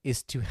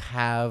 is to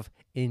have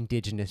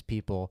indigenous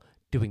people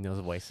doing those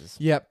voices.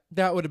 Yep,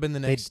 that would have been the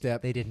next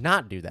step. They did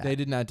not do that. They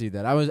did not do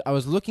that. I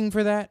was looking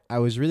for that. I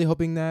was really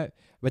hoping that,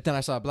 but then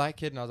I saw a black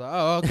kid and I was like,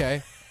 oh,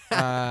 okay.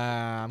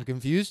 I'm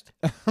confused.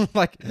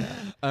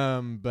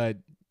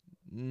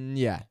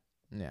 Yeah.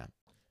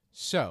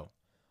 So,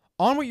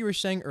 on what you were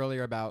saying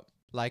earlier about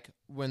like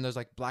when there's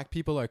like black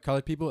people or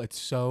colored people, it's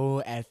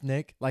so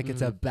ethnic. Like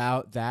it's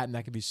about that, and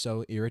that can be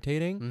so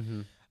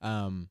irritating.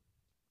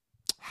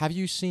 Have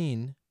you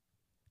seen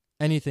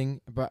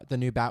anything about the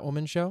new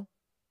Batwoman show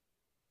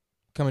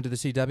coming to the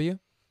CW?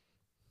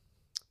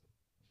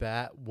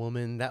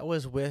 Batwoman, that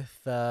was with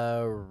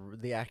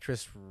the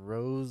actress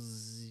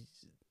Rose.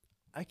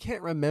 I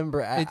can't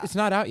remember. It's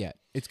not out yet.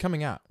 It's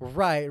coming out.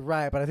 Right.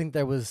 But I think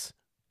there was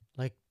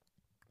like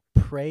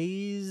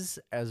praise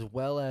as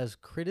well as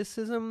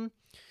criticism,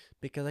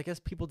 because I guess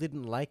people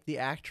didn't like the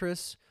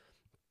actress,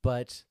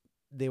 but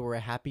they were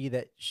happy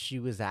that she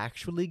was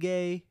actually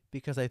gay,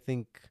 because I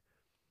think,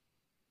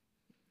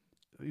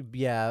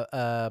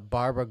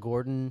 Barbara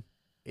Gordon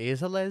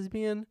is a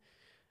lesbian.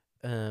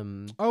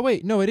 Oh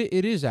wait, no, it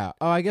is out.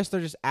 Oh, I guess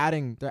they're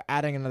adding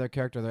another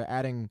character. They're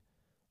adding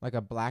like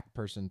a black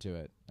person to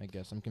it. I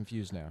guess I'm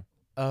confused now.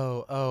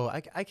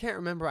 I can't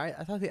remember. I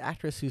thought the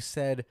actress who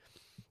said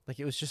like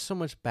it was just so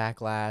much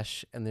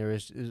backlash and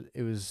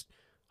it was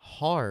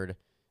hard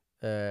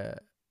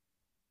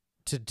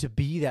to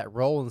be that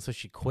role, and so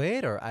she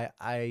quit. Or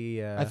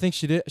I think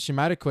she did. She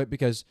might have quit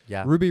because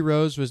yeah. Ruby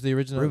Rose was the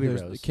original. Ruby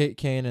There's Rose. Kate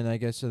Kane, and I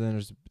guess so. Then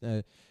there's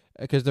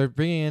because they're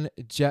bringing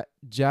in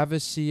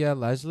Javicia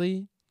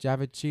Leslie.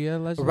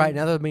 Right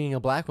now they're bringing a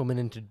black woman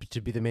in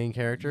to be the main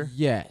character.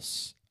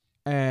 Yes,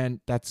 and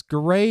that's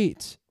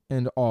great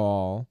and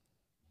all.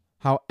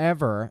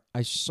 However,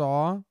 I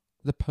saw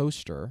the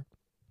poster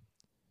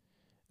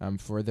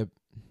for the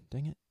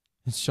dang it.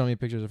 It's showing me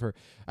pictures of her.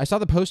 I saw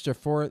the poster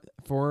for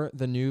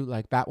the new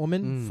like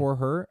Batwoman for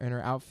her and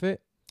her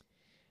outfit.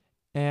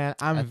 And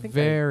I'm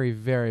very,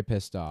 very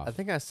pissed off. I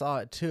think I saw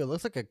it too. It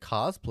looks like a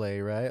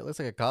cosplay, right? It looks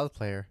like a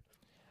cosplayer.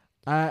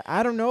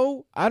 I don't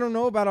know. I don't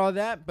know about all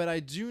that, but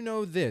I do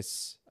know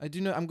this. I do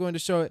know. I'm going to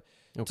show it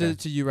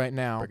to you right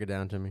now. Break it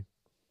down to me.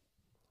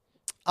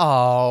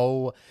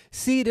 Oh,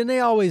 see, then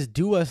they always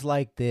do us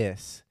like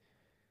this.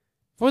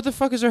 What the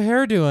fuck is her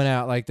hair doing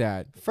out like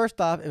that?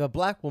 First off, if a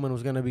black woman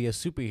was going to be a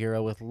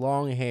superhero with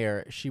long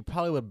hair, she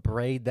probably would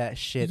braid that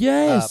shit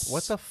Yes. up.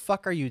 What the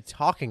fuck are you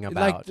talking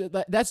about?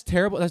 Like that's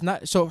terrible. That's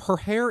not. So her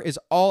hair is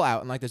all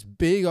out and like this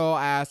big old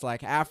ass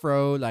like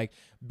afro, like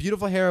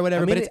beautiful hair or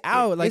whatever. I mean, but it's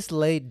out. Like it's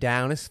laid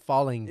down. It's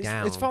falling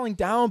down. It's falling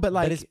down, but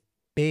like it's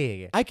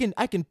big. I can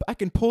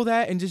pull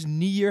that and just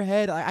knee your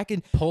head. I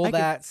can pull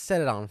that,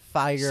 set it on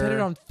fire. Set it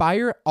on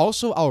fire.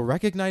 Also, I'll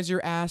recognize your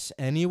ass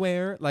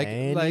anywhere. Like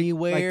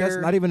that's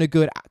not even a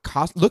good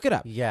cost. Look it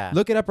up. Yeah.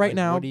 Look it up right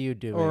now. What are you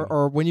doing?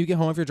 Or when you get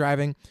home if you're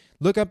driving,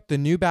 look up the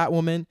new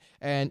Batwoman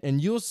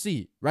and you'll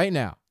see right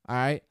now. All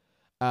right.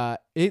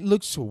 It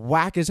looks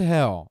whack as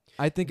hell.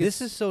 I think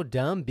this is so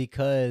dumb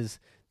because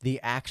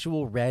the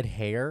actual red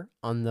hair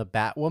on the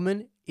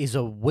Batwoman is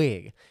a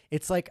wig.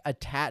 It's like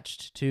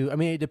attached to, I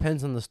mean, it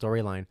depends on the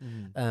storyline.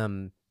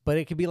 But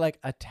it could be like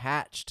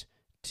attached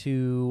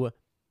to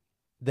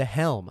the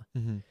helm.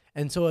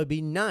 And so it'd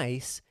be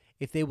nice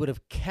if they would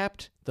have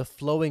kept the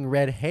flowing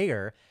red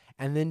hair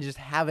and then just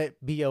have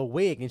it be a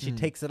wig, and she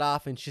takes it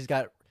off and she's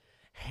got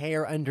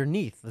hair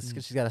underneath.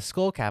 She's got a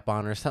skull cap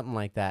on or something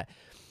like that.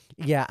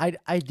 Yeah,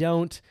 I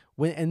don't.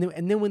 And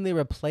then when they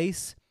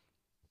replace,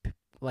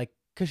 like,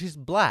 because she's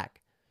black,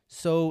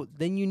 so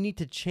then you need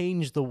to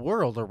change the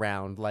world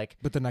around. Like,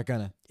 but they're not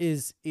gonna.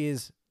 Is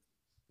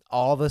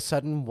all of a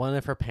sudden one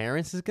of her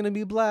parents is gonna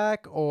be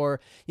black, or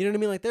you know what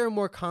I mean? Like, there are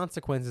more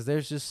consequences.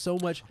 There's just so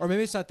much. Or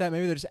maybe it's not that.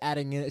 Maybe they're just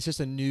adding in. It's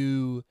just a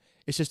new.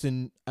 It's just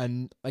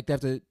like they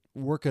have to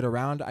work it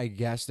around. I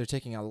guess they're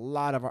taking a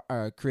lot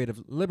of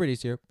creative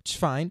liberties here, which is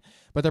fine.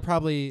 But they're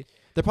probably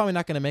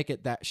not going to make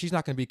it that she's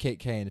not going to be Kate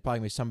Kane. It's probably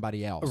going to be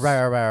somebody else.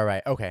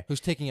 Right. Okay. Who's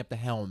taking up the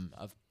helm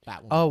of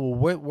Batwoman? Oh,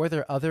 well, were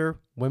there other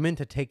women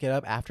to take it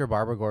up after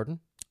Barbara Gordon?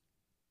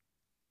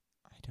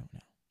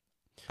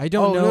 I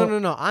don't know.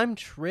 No. I'm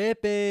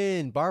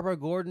tripping. Barbara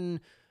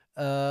Gordon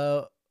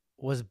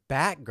was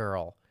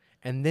Batgirl,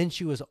 and then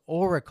she was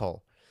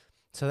Oracle.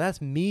 So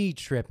that's me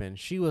tripping.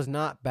 She was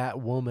not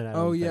Batwoman. I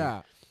don't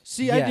think.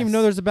 See, yes. I didn't even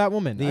know there's a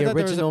Batwoman. The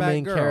original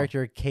main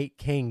character, Kate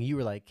Kane. You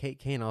were like, Kate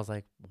Kane. I was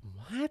like,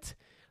 what?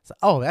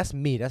 So, that's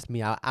me. That's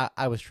me.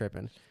 I was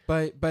tripping.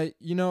 But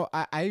you know,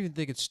 I even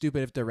think it's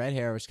stupid if the red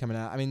hair was coming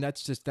out. I mean,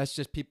 that's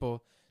just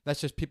people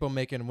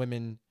making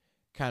women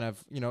kind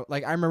of, you know,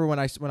 like I remember when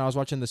I was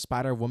watching the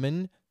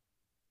Spider-Woman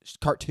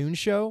cartoon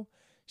show,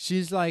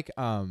 she's like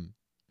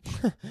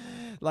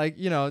like,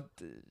 you know,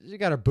 she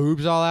got her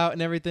boobs all out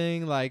and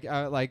everything, like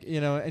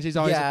you know, and she's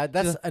always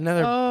that's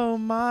another. Oh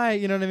my,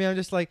 you know what I mean? I'm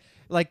just like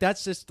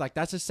that's just like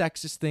that's a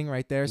sexist thing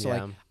right there. So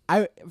like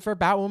for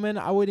Batwoman,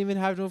 I wouldn't even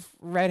have no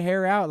red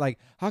hair out. Like,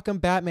 how come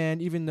Batman,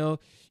 even though,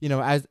 you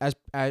know, as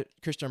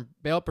Christian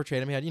Bale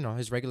portrayed him, he had, you know,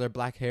 his regular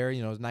black hair,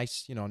 you know,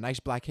 nice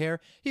black hair,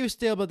 he was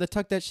still able to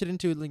tuck that shit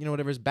into, you know,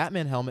 whatever his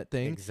Batman helmet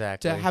thing,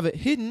 to have it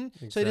hidden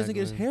so he doesn't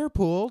get his hair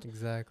pulled.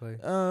 Exactly.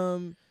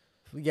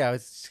 Yeah,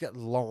 it's got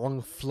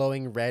long,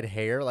 flowing red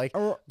hair. Like,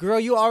 girl,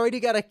 you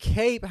already got a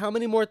cape. How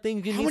many more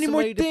things do you need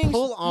somebody to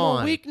pull on?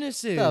 More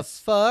weaknesses. The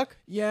fuck?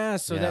 Yeah,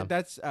 so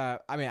that's. I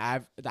mean, I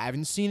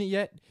haven't seen it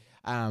yet.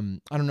 I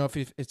don't know if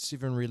it's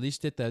even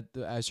released it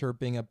as her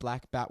being a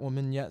black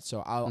Batwoman yet.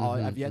 So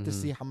I've yet to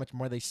see how much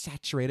more they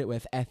saturate it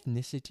with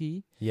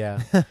ethnicity.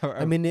 Yeah,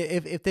 I mean,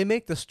 if they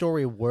make the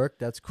story work,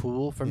 that's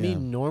cool. For me,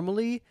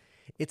 normally,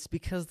 it's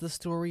because the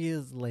story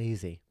is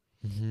lazy.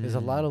 There's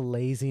a lot of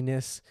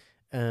laziness.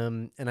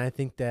 And I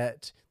think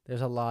that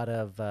there's a lot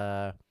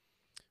of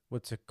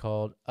what's it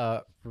called?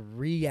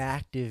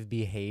 Reactive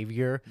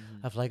behavior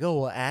of like, oh,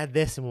 we'll add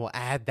this and we'll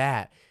add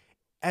that,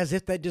 as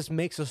if that just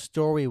makes a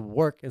story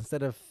work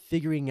instead of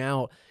figuring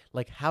out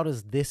like, how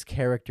does this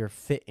character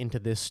fit into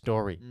this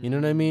story? You know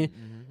what I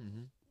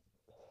mean?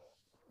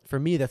 For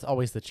me, that's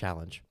always the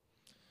challenge.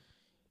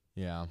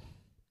 Yeah,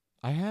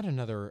 I had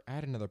another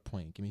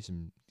point. Give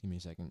me a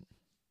second.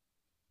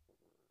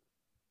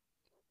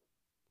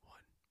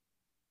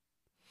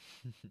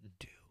 2,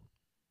 3.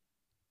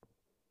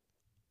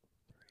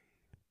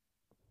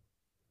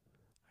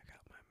 I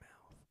got my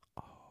mouth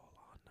all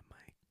on the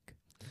mic.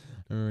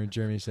 I remember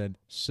Jeremy said,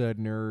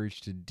 "Sudden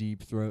urge to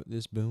deep throat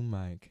this boom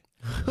mic."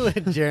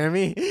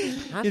 Jeremy,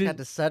 I got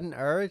the sudden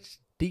urge to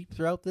deep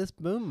throat this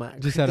boom mic.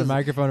 Just had a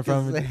microphone in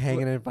front of him,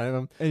 hanging in front of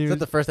him. And Is that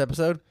the first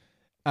episode?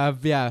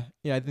 Yeah,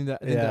 I think that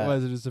Yeah.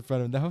 was just in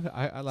front of him.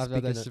 I laughed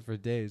about that Speaking shit for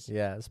days.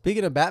 Yeah.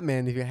 Speaking of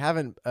Batman, if you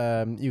haven't,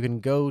 you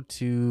can go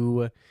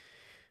to,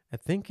 I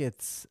think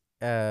it's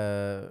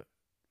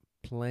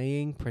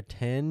Playing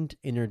Pretend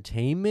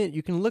Entertainment.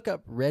 You can look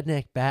up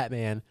Redneck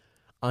Batman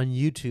on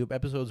YouTube.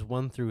 Episodes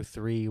 1 through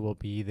 3 will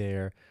be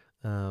there.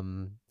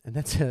 And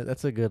that's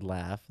a good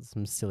laugh.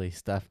 Some silly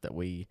stuff that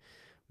we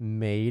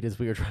made as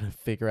we were trying to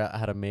figure out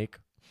how to make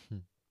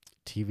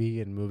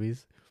TV and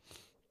movies.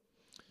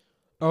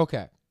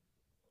 Okay.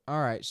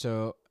 All right.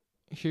 So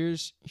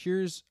here's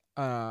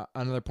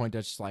another point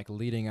that's like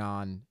leading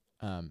on.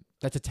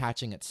 That's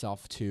attaching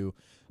itself to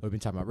what we've been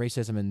talking about,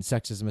 racism and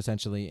sexism,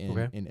 essentially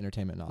in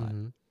entertainment and all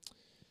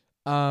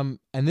that.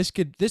 And this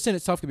in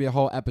itself could be a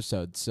whole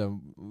episode. So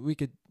we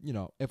could,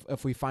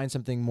 if we find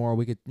something more,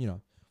 we could,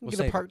 we'll Get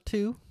say a part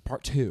 2.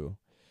 Part 2.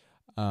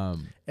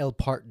 El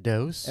part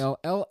dos. El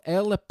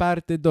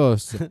parte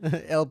dos.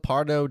 El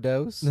pardo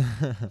dos.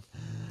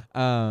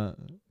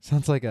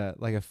 Sounds like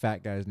a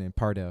fat guy's name,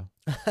 Pardo.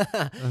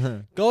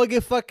 Go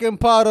get fucking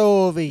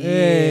Pardo over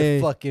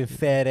here, fucking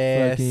fat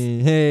ass.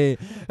 Hey,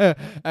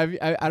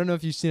 I don't know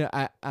if you've seen it.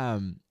 I've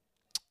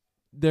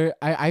been,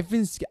 I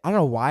don't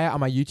know why on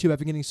my YouTube I've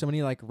been getting so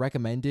many like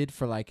recommended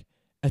for like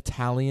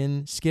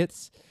Italian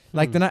skits.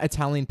 Like they're not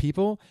Italian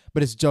people,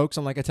 but it's jokes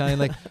on like Italian,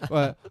 like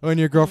when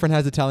your girlfriend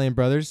has Italian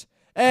brothers.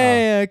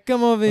 Hey,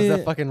 come over here. Was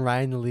that fucking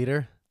Ryan the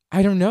Leader?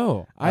 I don't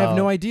know. I have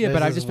no idea,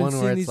 but I've just been one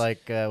seeing where these. it's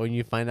like when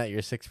you find out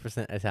you're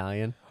 6%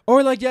 Italian.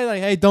 Or like,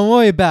 hey, don't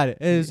worry about it.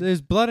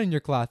 There's blood on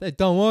your cloth. Hey,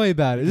 don't worry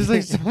about it. There's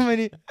like so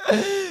many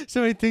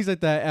things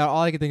like that. And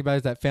all I can think about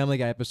is that Family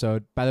Guy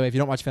episode. By the way, if you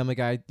don't watch Family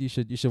Guy, you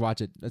should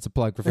watch it. It's a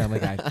plug for Family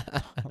Guy.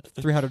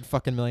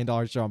 $300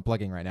 million show I'm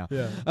plugging right now.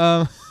 Yeah.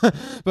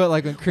 But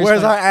like when Chris,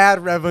 where's our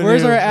ad revenue?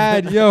 Where's our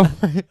ad? Yo,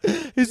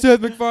 it's Seth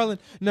MacFarlane.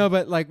 No,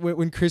 but like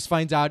when Chris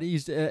finds out he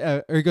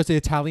goes to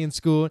Italian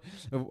school,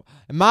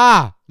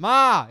 Ma,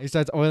 he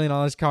starts oiling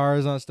all his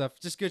cars and all that stuff.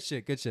 Just good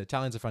shit.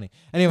 Italians are funny.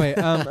 Anyway,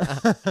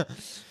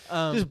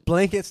 just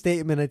blanket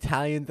statement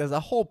Italian as a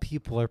whole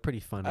people are pretty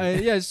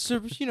funny. Yeah, it's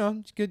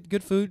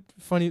good food,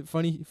 funny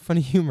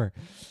humor.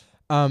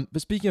 But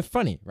speaking of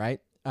funny, right?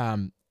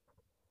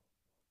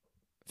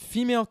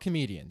 Female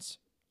comedians.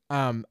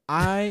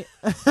 I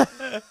just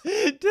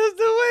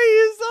the way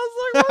you sound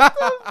like,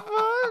 what the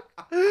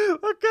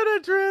fuck? What kind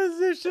of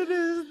transition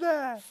is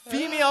that?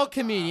 Female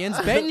comedians.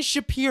 Ben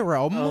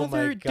Shapiro,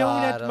 mother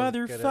donut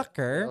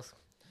motherfucker.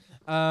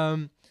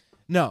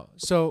 No,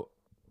 so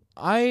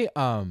I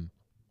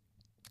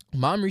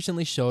Mom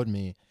recently showed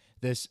me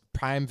this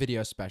Prime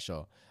Video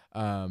special.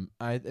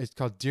 It's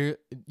called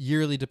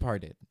Yearly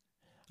Departed.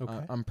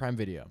 Okay. On Prime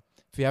Video.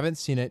 If you haven't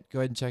seen it, go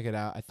ahead and check it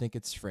out. I think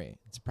it's free.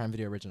 It's a Prime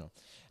Video original,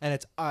 and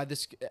it's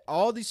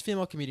all these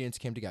female comedians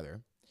came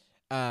together,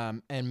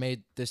 and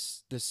made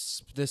this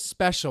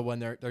special when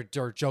they're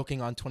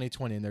joking on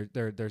 2020, and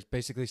they're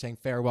basically saying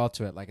farewell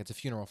to it, like it's a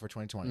funeral for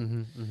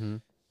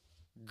 2020.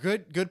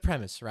 Good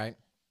premise, right?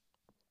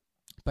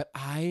 But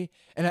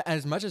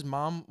as much as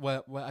mom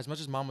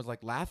was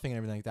like laughing and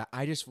everything like that,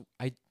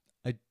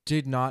 I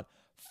did not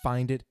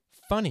find it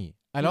funny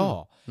at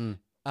all.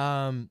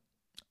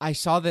 I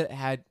saw that it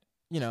had,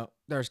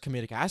 there's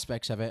comedic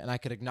aspects of it, and I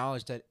could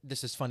acknowledge that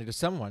this is funny to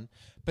someone,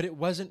 but it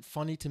wasn't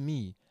funny to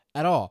me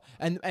at all.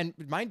 And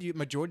mind you,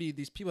 majority of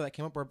these people that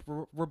came up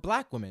were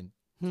black women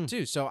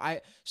too. So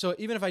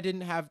even if I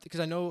didn't have, because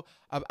I know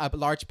a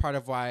large part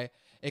of why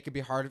it could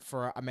be hard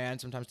for a man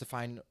sometimes to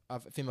find a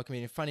female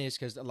comedian funny is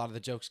because a lot of the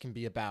jokes can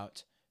be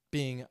about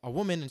being a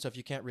woman, and so if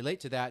you can't relate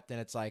to that, then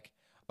it's like,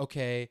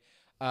 okay.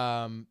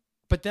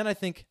 But then I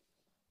think,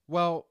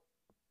 well,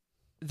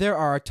 there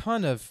are a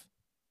ton of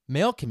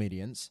male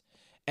comedians,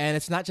 and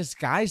it's not just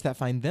guys that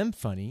find them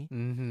funny.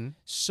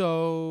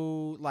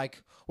 So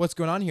like, what's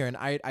going on here? And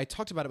I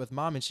talked about it with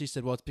Mom, and she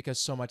said, well, it's because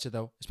so much of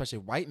the, especially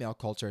white male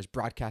culture, is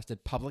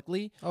broadcasted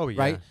publicly. Oh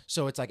yeah. Right.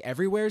 So it's like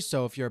everywhere.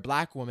 So if you're a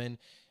black woman,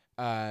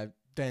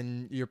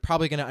 then you're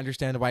probably going to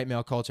understand the white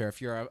male culture.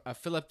 If you're a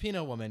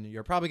Filipino woman,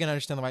 you're probably going to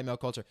understand the white male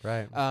culture.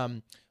 Right.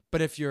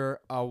 But if you're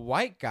a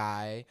white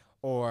guy,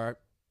 or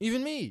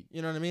even me,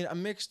 you know what I mean?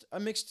 A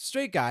mixed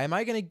straight guy, am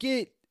I going to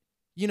get,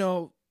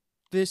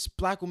 this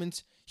black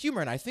woman's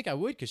humor? And I think I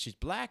would, because she's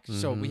black.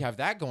 So we have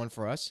that going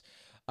for us.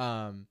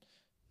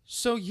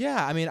 So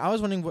yeah, I mean, I was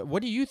wondering,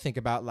 what do you think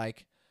about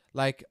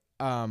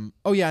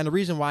oh yeah, and the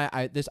reason why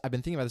I've been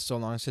thinking about this so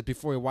long is because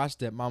before we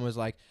watched it, Mom was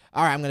like,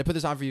 all right, I'm going to put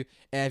this on for you,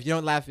 and if you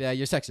don't laugh, yeah,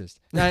 you're sexist.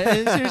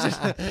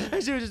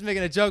 And she was just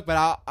making a joke, but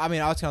I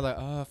was kind of like,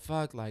 oh,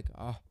 fuck, like,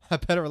 oh, I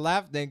better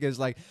laugh then, because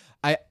like,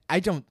 I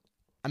don't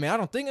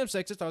think I'm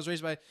sexist. I was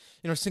raised by,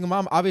 a single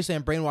mom. Obviously,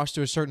 I'm brainwashed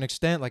to a certain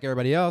extent, like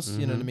everybody else.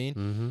 You know what I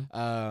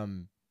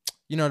mean?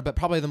 you know, but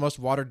probably the most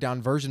watered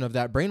down version of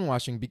that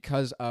brainwashing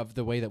because of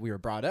the way that we were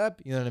brought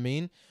up. You know what I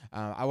mean?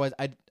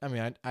 I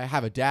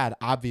have a dad,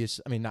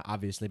 not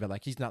obviously, but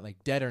like he's not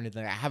like dead or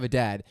anything. I have a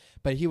dad,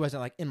 but he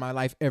wasn't like in my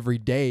life every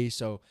day.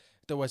 So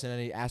there wasn't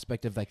any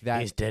aspect of like that.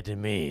 He's dead to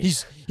me.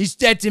 He's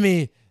dead to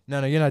me.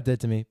 No, you're not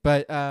dead to me.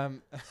 But,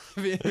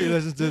 if you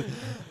listen to, you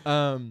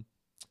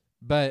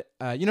know what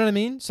I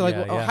mean? So like,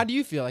 how do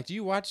you feel? Like, do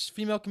you watch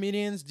female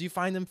comedians? Do you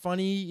find them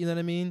funny? You know what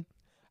I mean?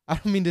 I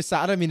don't mean to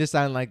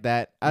sound like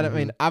that. I don't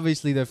mean,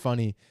 obviously they're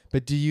funny,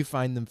 but do you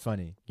find them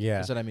funny? Yeah.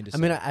 That's what I mean to say.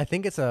 I mean, I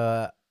think it's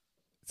kind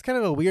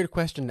of a weird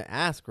question to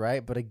ask,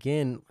 right? But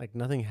again, like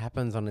nothing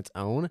happens on its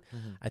own.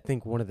 I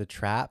think one of the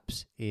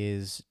traps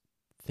is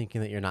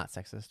thinking that you're not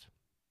sexist.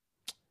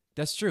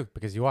 That's true.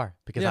 Because you are.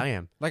 Because I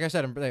am. Like I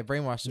said, I'm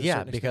brainwashed.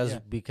 Yeah,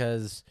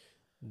 because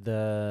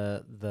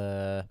the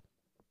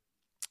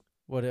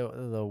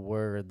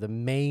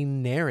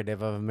main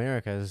narrative of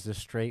America is the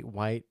straight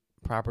white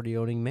property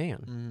owning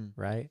man,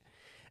 right?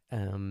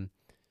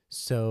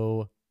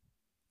 So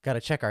got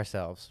to check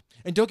ourselves.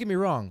 And don't get me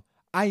wrong,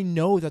 I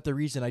know that the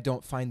reason I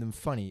don't find them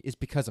funny is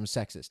because I'm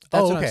sexist.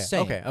 That's what I'm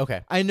saying.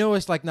 Okay. I know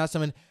it's like not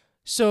someone.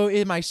 So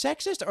am I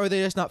sexist or are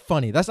they just not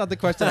funny? That's not the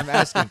question I'm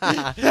asking.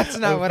 That's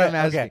not what I'm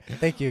asking. Okay,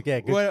 thank you. Yeah,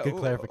 good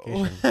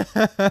clarification.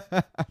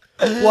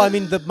 Well, I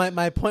mean,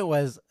 my point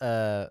was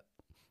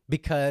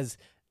because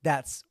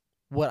that's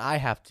what I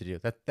have to do.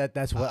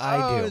 That's what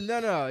I do.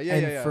 No.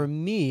 Yeah. For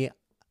me,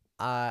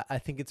 I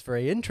think it's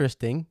very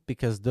interesting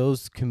because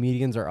those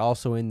comedians are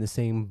also in the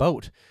same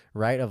boat,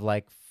 right? Of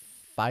like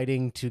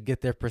fighting to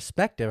get their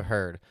perspective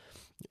heard.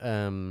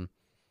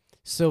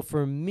 So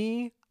for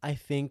me, I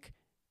think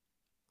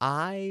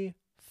I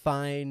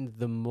find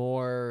the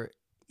more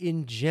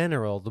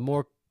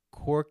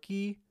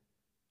quirky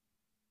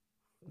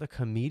the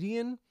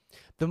comedian,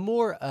 the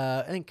more,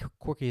 I think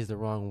quirky is the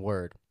wrong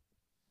word.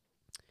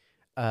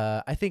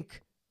 I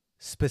think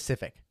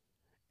specific.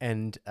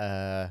 And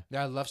I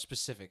love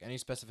specific. Any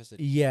specificity.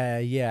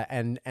 Yeah,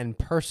 and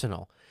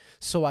personal.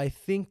 So I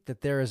think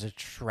that there is a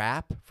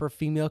trap for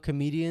female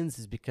comedians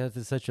is because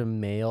it's such a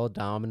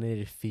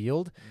male-dominated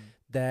field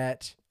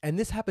that, and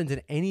this happens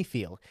in any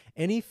field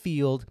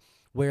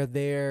where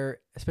there,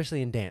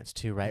 especially in dance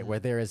too, right, where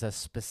there is a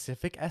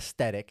specific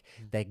aesthetic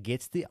that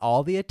gets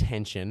all the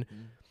attention.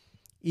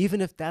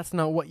 Even if that's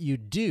not what you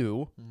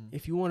do,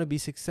 if you want to be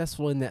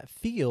successful in that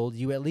field,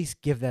 you at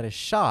least give that a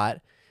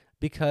shot.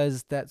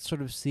 Because that sort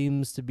of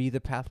seems to be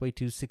the pathway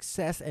to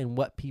success and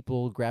what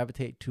people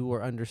gravitate to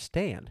or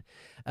understand.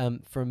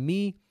 For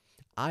me,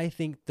 I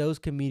think those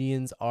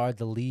comedians are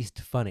the least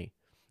funny.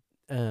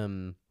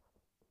 And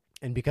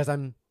because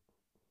I'm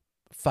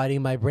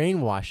fighting my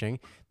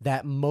brainwashing,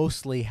 that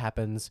mostly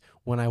happens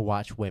when I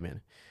watch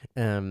women.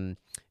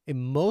 It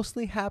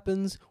mostly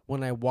happens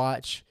when I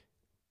watch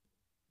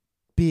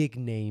big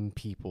name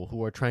people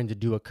who are trying to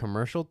do a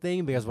commercial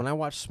thing, because when I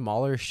watch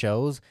smaller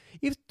shows,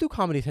 even through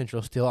Comedy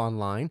Central still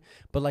online,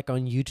 but like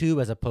on YouTube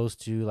as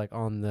opposed to like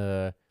on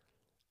the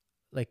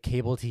like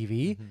cable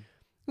TV,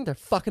 they're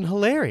fucking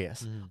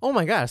hilarious. Oh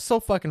my god, it's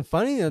so fucking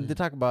funny. They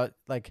talk about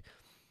like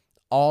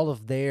all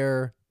of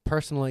their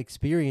personal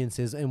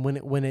experiences, and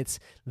when it's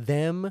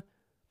them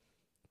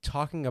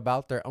talking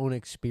about their own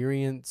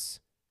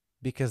experience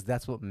because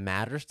that's what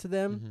matters to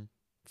them,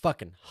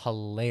 fucking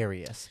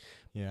hilarious.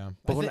 Yeah,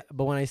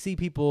 but when I see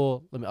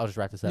people, I'll just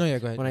wrap this up. No, yeah,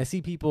 go ahead. When I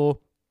see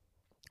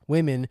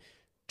women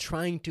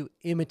trying to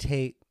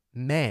imitate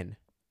men,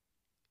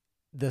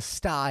 the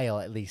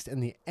style at least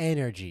and the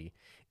energy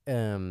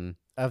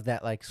of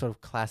that like sort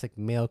of classic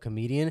male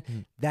comedian,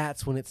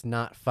 that's when it's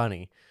not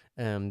funny.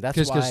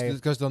 That's why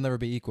because they'll never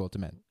be equal to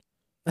men.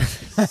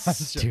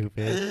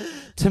 Stupid.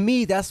 To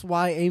me, that's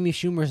why Amy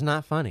Schumer's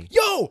not funny.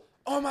 Yo,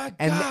 oh my god.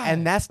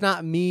 And that's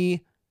not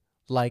me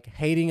like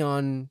hating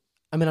on.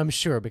 I mean, I'm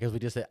sure because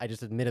I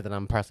just admitted that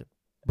I'm brainwashed.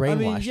 I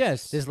mean,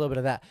 yes. There's a little bit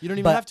of that. You don't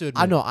even have to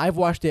admit. I know. I've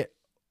watched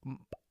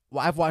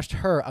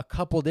her a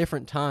couple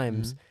different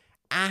times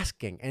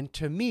asking. And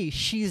to me,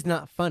 she's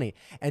not funny.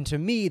 And to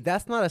me,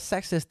 that's not a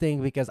sexist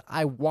thing because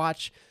I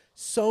watch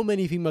so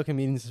many female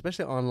comedians,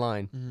 especially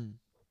online,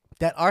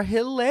 that are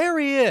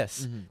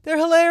hilarious. They're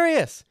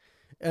hilarious.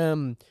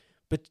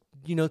 But,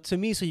 you know, to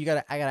me, so I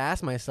gotta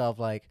ask myself,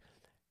 like,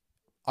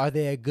 are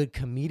they a good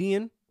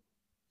comedian?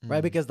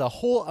 Right, because the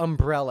whole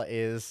umbrella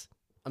is.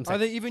 Are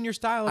they even your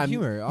style of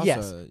humor? Also,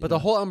 yes, but the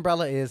whole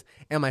umbrella is,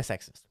 am I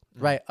sexist?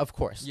 Right, of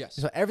course. Yes.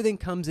 So everything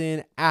comes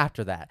in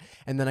after that,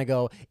 and then I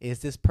go, is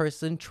this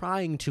person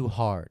trying too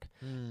hard?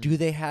 Do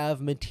they have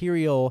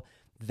material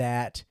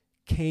that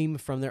came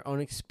from their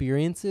own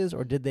experiences,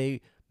 or did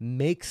they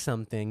make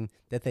something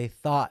that they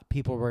thought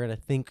people were gonna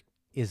think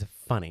is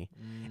funny?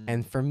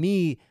 And for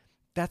me,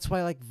 that's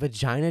why like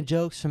vagina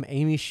jokes from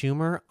Amy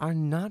Schumer are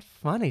not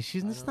funny.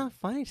 She's just not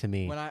funny to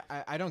me. When I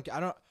don't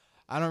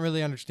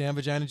really understand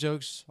vagina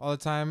jokes all the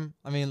time.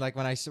 I mean, like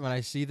when I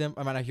see them,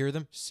 when I hear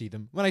them,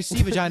 when I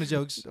see vagina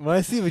jokes, when I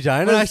see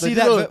vagina, when I see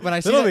that, when I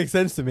see that don't that, make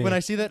sense to me. When I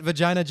see that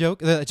vagina joke,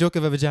 the joke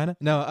of a vagina.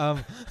 No,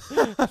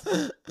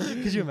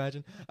 could you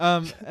imagine?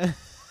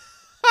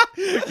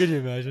 Could you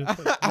imagine?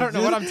 I don't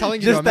know what I'm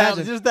telling you to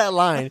imagine. Just that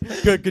line.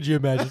 Could you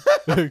imagine?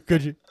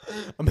 Could you?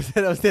 I'm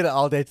gonna say that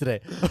all day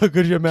today.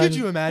 Could you imagine? Could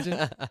you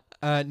imagine?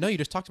 No, you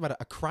just talked about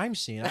a crime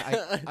scene.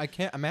 I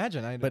can't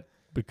imagine.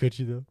 But could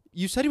you though?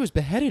 You said he was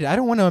beheaded. I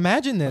don't want to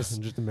imagine this.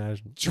 Just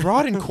imagine.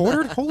 Drawed and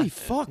quartered? Holy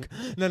fuck.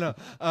 No.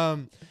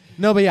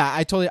 No, but yeah,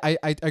 I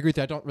agree with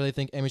that. I don't really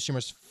think Amy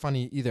Schumer's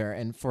funny either,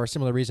 and for a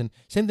similar reason.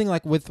 Same thing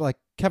like with like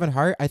Kevin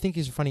Hart. I think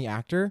he's a funny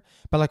actor,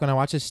 but like when I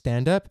watch his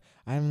stand-up,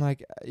 I'm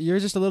like, you're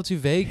just a little too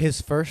vague.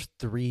 His first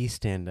 3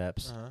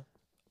 stand-ups.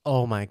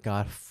 Oh my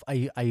god,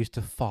 I used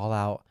to fall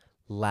out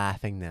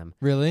laughing them.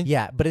 Really?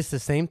 Yeah, but it's the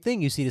same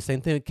thing. You see the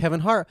same thing with Kevin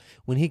Hart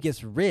when he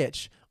gets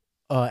rich.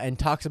 And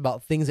talks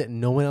about things that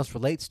no one else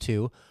relates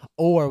to,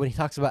 or when he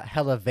talks about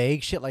hella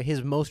vague shit, like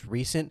his most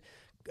recent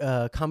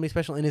comedy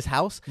special in his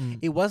house.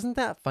 It wasn't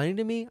that funny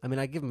to me. I mean,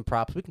 I give him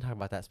props. We can talk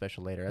about that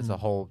special later. That's a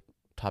whole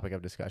topic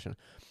of discussion.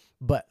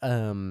 But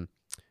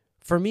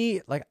for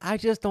me, like, I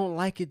just don't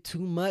like it too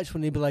much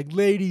when they be like,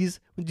 ladies,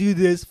 we do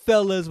this,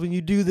 fellas, when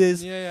you do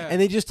this. Yeah. And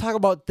they just talk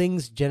about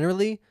things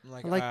generally.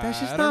 Like that's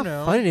just not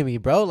funny to me,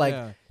 bro.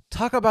 Like,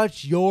 talk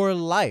about your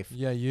life.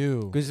 Yeah,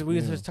 you. Because we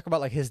just talk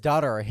about like his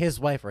daughter or his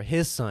wife or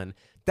his son.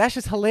 That's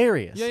just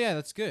hilarious. Yeah,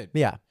 that's good.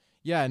 Yeah.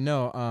 Yeah,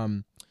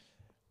 no.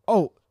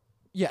 Oh,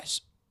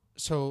 yes.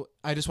 So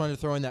I just wanted to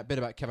throw in that bit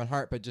about Kevin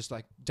Hart, but just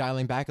like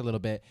dialing back a little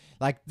bit.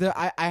 Like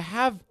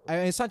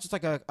it's not just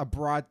like a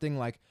broad thing.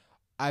 Like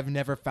I've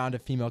never found a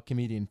female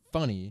comedian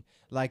funny.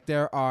 Like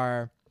there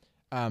are,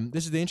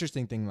 this is the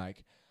interesting thing.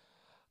 Like,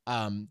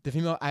 the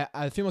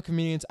female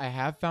comedians I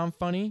have found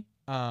funny.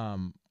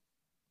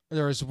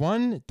 There was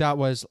one that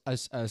was a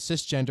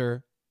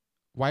cisgender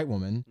white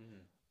woman,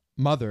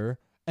 mother,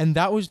 and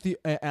that was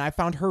and I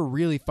found her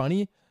really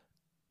funny,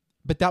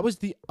 but that was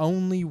the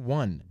only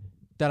one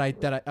that I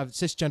a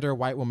cisgender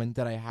white woman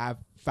that I have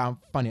found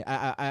funny.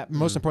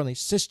 Most importantly,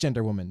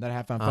 cisgender woman that I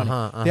have found funny.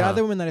 The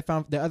other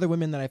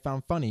women that I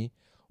found funny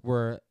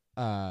were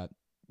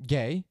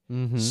gay.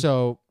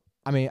 So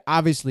I mean,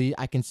 obviously,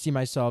 I can see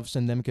myself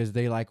in them because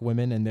they like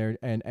women and they're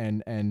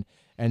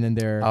and then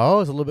they're it's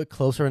a little bit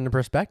closer in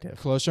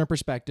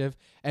perspective.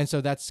 And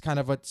so that's kind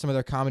of what some of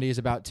their comedy is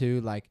about too,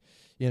 like,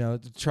 you know,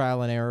 the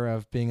trial and error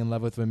of being in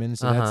love with women.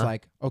 So that's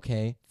like,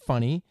 okay,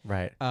 funny,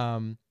 right?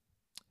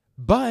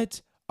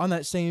 But on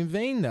that same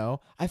vein,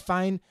 though, I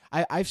find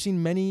I've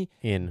seen many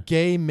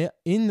gay at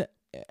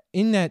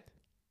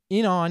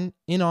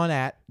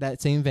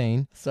that same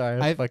vein. Sorry,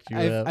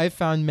 I've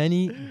found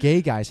many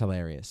gay guys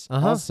hilarious.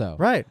 Also,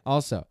 right.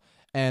 Also,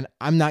 and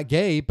I'm not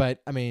gay,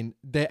 but I mean,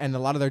 and a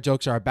lot of their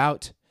jokes are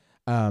about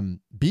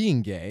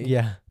being gay.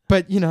 Yeah.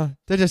 But you know,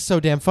 they're just so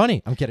damn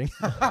funny. I'm kidding.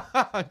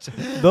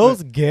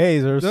 Those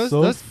gays are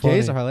so those funny.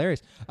 Gays are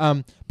hilarious.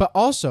 But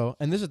also,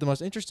 and this is the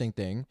most interesting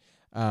thing,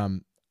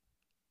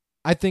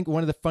 I think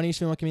one of the funniest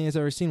female comedians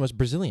I've ever seen was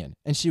Brazilian,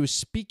 and she was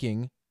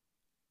speaking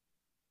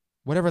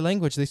whatever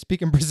language they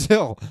speak in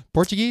Brazil.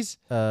 Portuguese?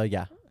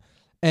 Yeah.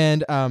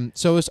 And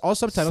so it was all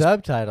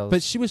subtitles.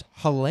 But she was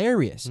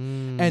hilarious.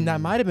 And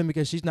that might have been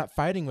because she's not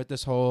fighting with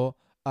this whole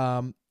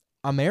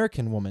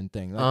American woman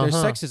thing. Like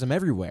there's sexism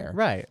everywhere.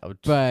 Right.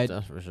 But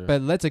that's for sure.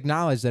 But let's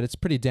acknowledge that it's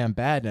pretty damn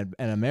bad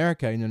in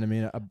America, you know what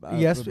I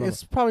mean? Yes,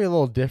 it's probably a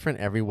little different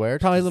everywhere.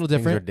 Probably a little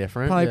different. Things are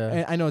different.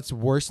 Probably, I know it's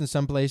worse in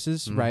some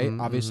places, right?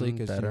 Obviously,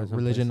 because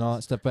religion and all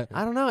that stuff. But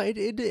I don't know.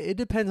 It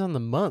depends on the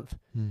month,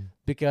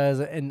 because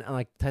and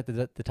like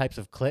the types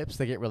of clips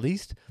that get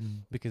released.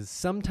 Because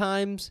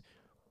sometimes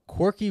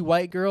quirky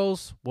white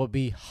girls will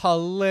be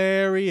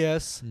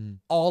hilarious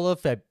all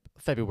of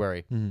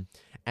February,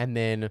 and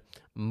then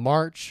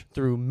March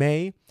through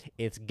May,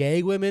 it's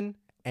gay women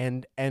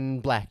and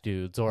black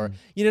dudes, or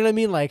you know what I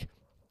mean? Like,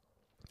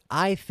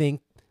 I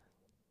think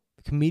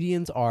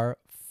comedians are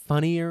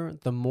funnier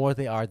the more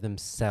they are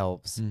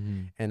themselves.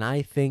 And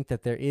I think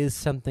that there is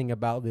something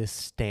about this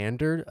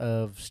standard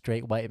of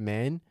straight white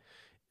men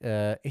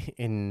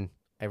in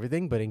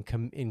everything, but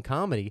in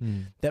comedy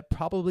that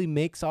probably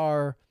makes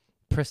our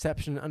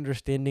perception and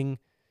understanding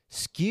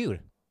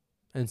skewed.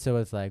 And so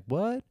it's like,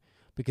 what?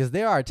 Because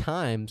there are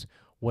times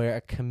where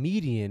a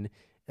comedian,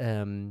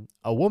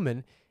 a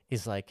woman,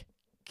 is like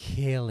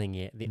killing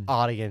it. The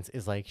audience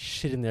is like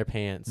shitting their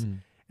pants.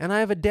 And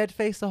I have a dead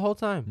face the whole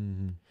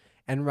time.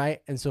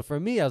 And so for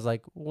me, I was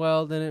like,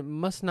 well, then it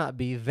must not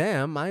be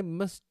them. I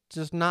must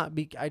just not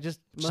be, I just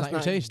must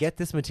not get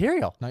this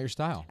material. Not your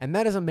style. And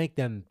that doesn't make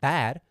them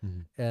bad.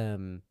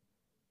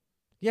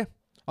 Yeah.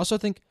 Also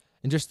think,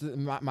 and just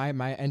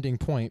my ending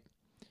point,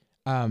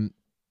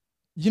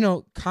 you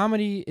know,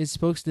 comedy is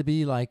supposed to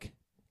be like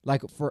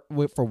for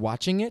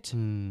watching it,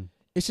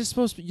 it's just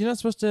supposed to, you're not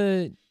supposed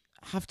to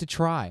have to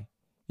try.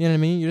 You know what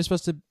I mean? You're just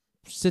supposed to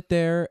sit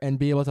there and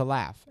be able to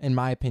laugh, in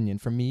my opinion.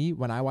 For me,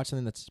 when I watch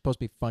something that's supposed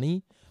to be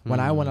funny, when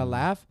I want to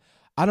laugh,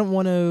 I don't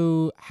want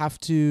to have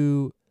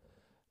to.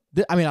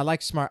 I mean, I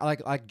like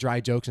dry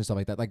jokes and stuff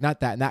like that. Like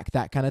not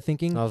that kind of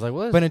thinking. I was like,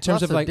 what? But in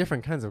terms of like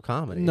different kinds of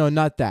comedy. No,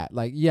 not that.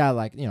 Like, yeah,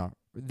 like, you know,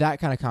 that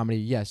kind of comedy.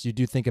 Yes, you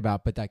do think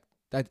about, but that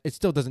it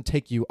still doesn't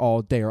take you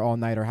all day or all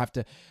night or have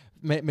to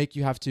make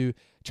you have to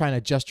try and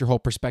adjust your whole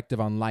perspective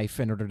on life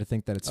in order to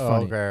think that it's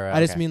funny. Okay, I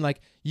just mean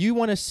like you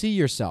want to see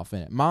yourself in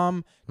it.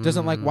 Mom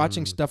doesn't like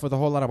watching stuff with a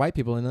whole lot of white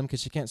people in them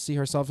because she can't see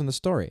herself in the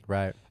story.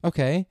 Right.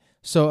 Okay,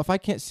 so if I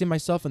can't see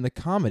myself in the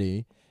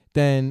comedy,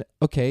 then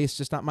okay, it's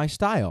just not my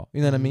style.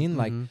 You know what I mean?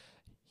 Like,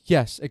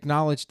 yes,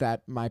 acknowledge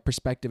that my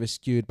perspective is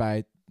skewed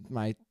by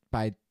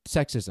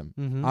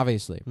sexism,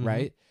 obviously,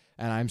 right?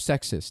 And I'm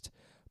sexist,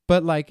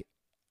 but like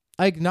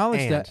I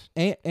acknowledge that,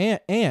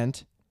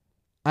 and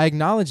I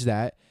acknowledge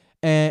that,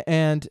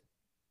 and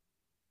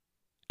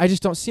I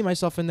just don't see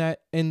myself in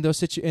that, in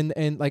those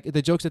in like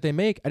the jokes that they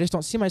make. I just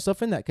don't see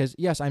myself in that because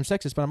yes, I'm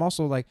sexist, but I'm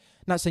also like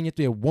not saying you have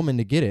to be a woman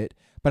to get it,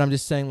 but I'm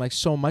just saying like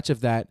so much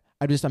of that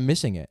I'm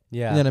missing it.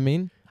 Yeah, you know what I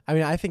mean? I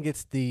mean, I think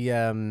it's the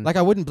like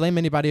I wouldn't blame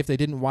anybody if they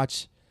didn't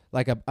watch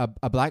like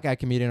a black guy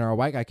comedian or a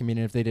white guy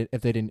comedian if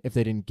they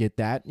didn't get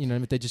that, you know,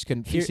 if they just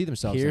couldn't see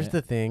themselves. Here's in it.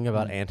 the thing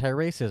about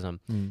anti-racism: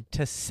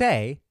 to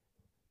say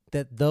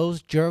that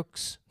those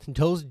jerks,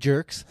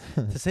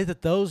 to say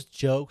that those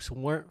jokes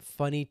weren't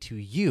funny to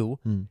you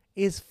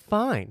is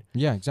fine.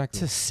 Yeah, exactly.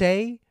 To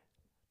say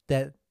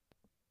that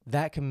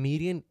that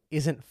comedian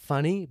isn't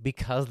funny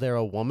because they're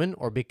a woman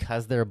or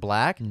because they're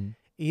black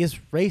is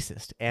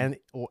racist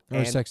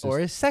or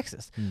is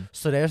sexist.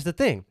 So there's the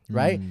thing,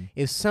 right?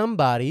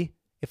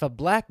 If a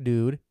black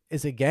dude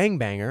is a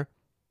gangbanger,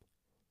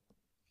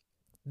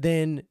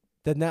 then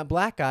that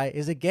black guy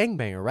is a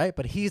gangbanger, right?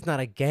 But he's not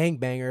a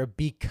gangbanger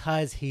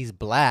because he's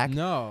black.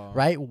 No.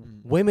 Right?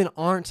 Women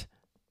aren't.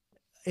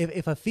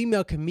 If a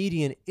female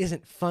comedian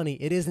isn't funny,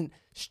 it isn't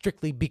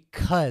strictly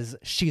because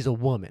she's a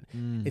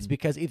woman. It's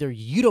because either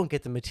you don't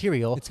get the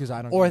material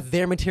or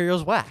their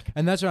material's whack.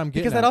 And that's what I'm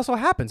getting Because that also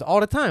happens all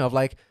the time of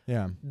like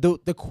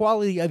the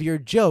quality of your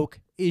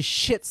joke is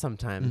shit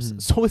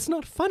sometimes. So it's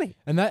not funny.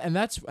 And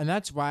that's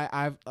why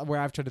I've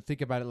tried to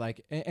think about it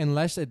like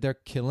unless they're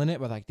killing it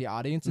with like the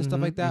audience and stuff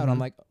like that, and I'm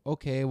like,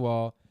 okay,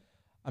 well,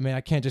 I mean,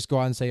 I can't just go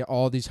out and say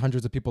all these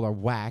hundreds of people are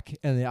whack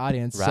in the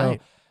audience. Right.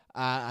 So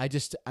I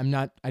just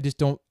don't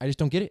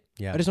get it.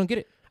 Yeah. I just don't get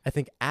it. I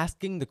think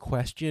asking the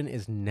question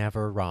is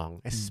never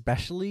wrong,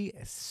 especially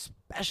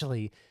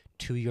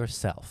to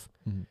yourself.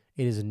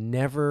 It is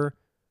never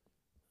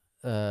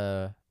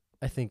I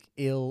think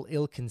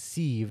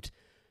ill-conceived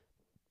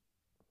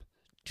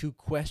to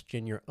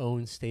question your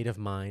own state of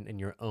mind and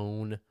your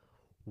own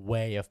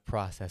way of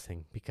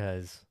processing,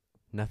 because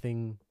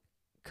nothing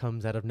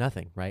comes out of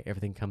nothing, right?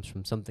 Everything comes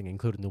from something,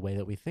 including the way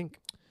that we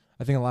think.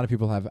 I think a lot of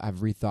people have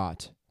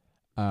rethought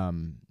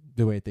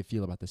the way that they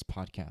feel about this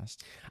podcast.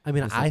 I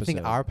mean, I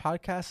think our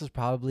podcast has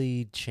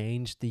probably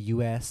changed the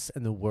U.S.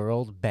 and the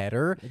world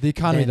better. The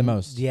economy the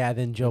most. Yeah,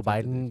 than Joe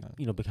Biden,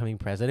 becoming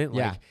president.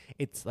 Yeah. Like,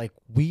 it's like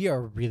we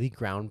are really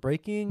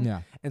groundbreaking.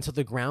 Yeah. And so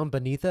the ground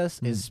beneath us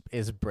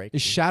is breaking.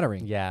 It's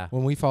shattering. Yeah.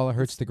 When we fall, it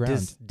hurts the ground.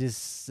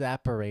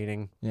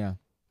 Disapparating. Yeah.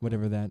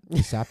 Whatever that.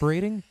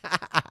 Disapparating?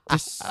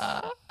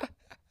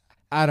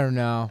 I don't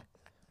know.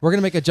 We're going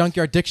to make a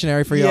Junkyard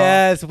dictionary for y'all.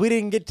 Yes, we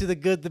didn't get to the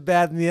good, the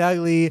bad, and the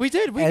ugly. We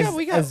did. We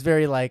got. As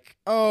very like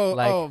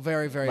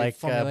very, very like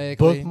formulaically.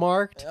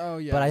 Bookmarked. Oh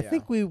yeah. But I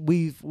think we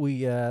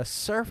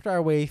surfed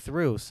our way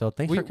through. So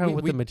thanks for coming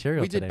with the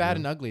material. We did today, bad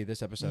man. and ugly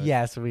this episode.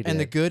 Yes, we did. And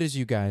the good is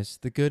you guys.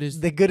 The good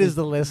is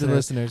the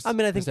listeners. I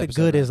mean, I think the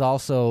good is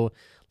also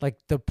like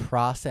the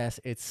process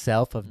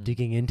itself of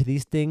digging into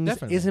these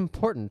things is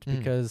important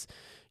because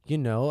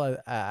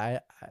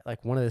I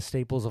like one of the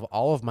staples of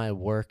all of my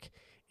work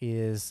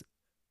is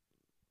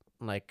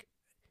like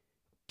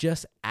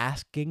just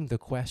asking the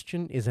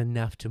question is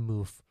enough to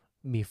move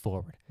me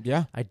forward.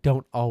 Yeah. I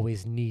don't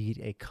always need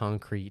a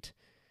concrete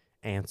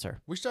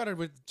answer. We started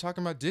with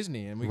talking about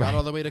Disney and we got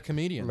all the way to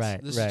comedians.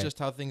 This is just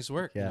how things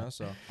work,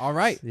 so. All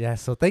right. Yeah,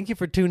 so thank you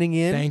for tuning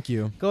in. Thank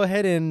you. Go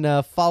ahead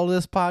and follow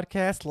this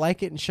podcast,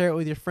 like it, and share it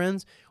with your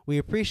friends. We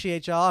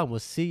appreciate y'all, and we'll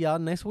see y'all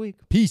next week.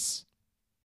 Peace.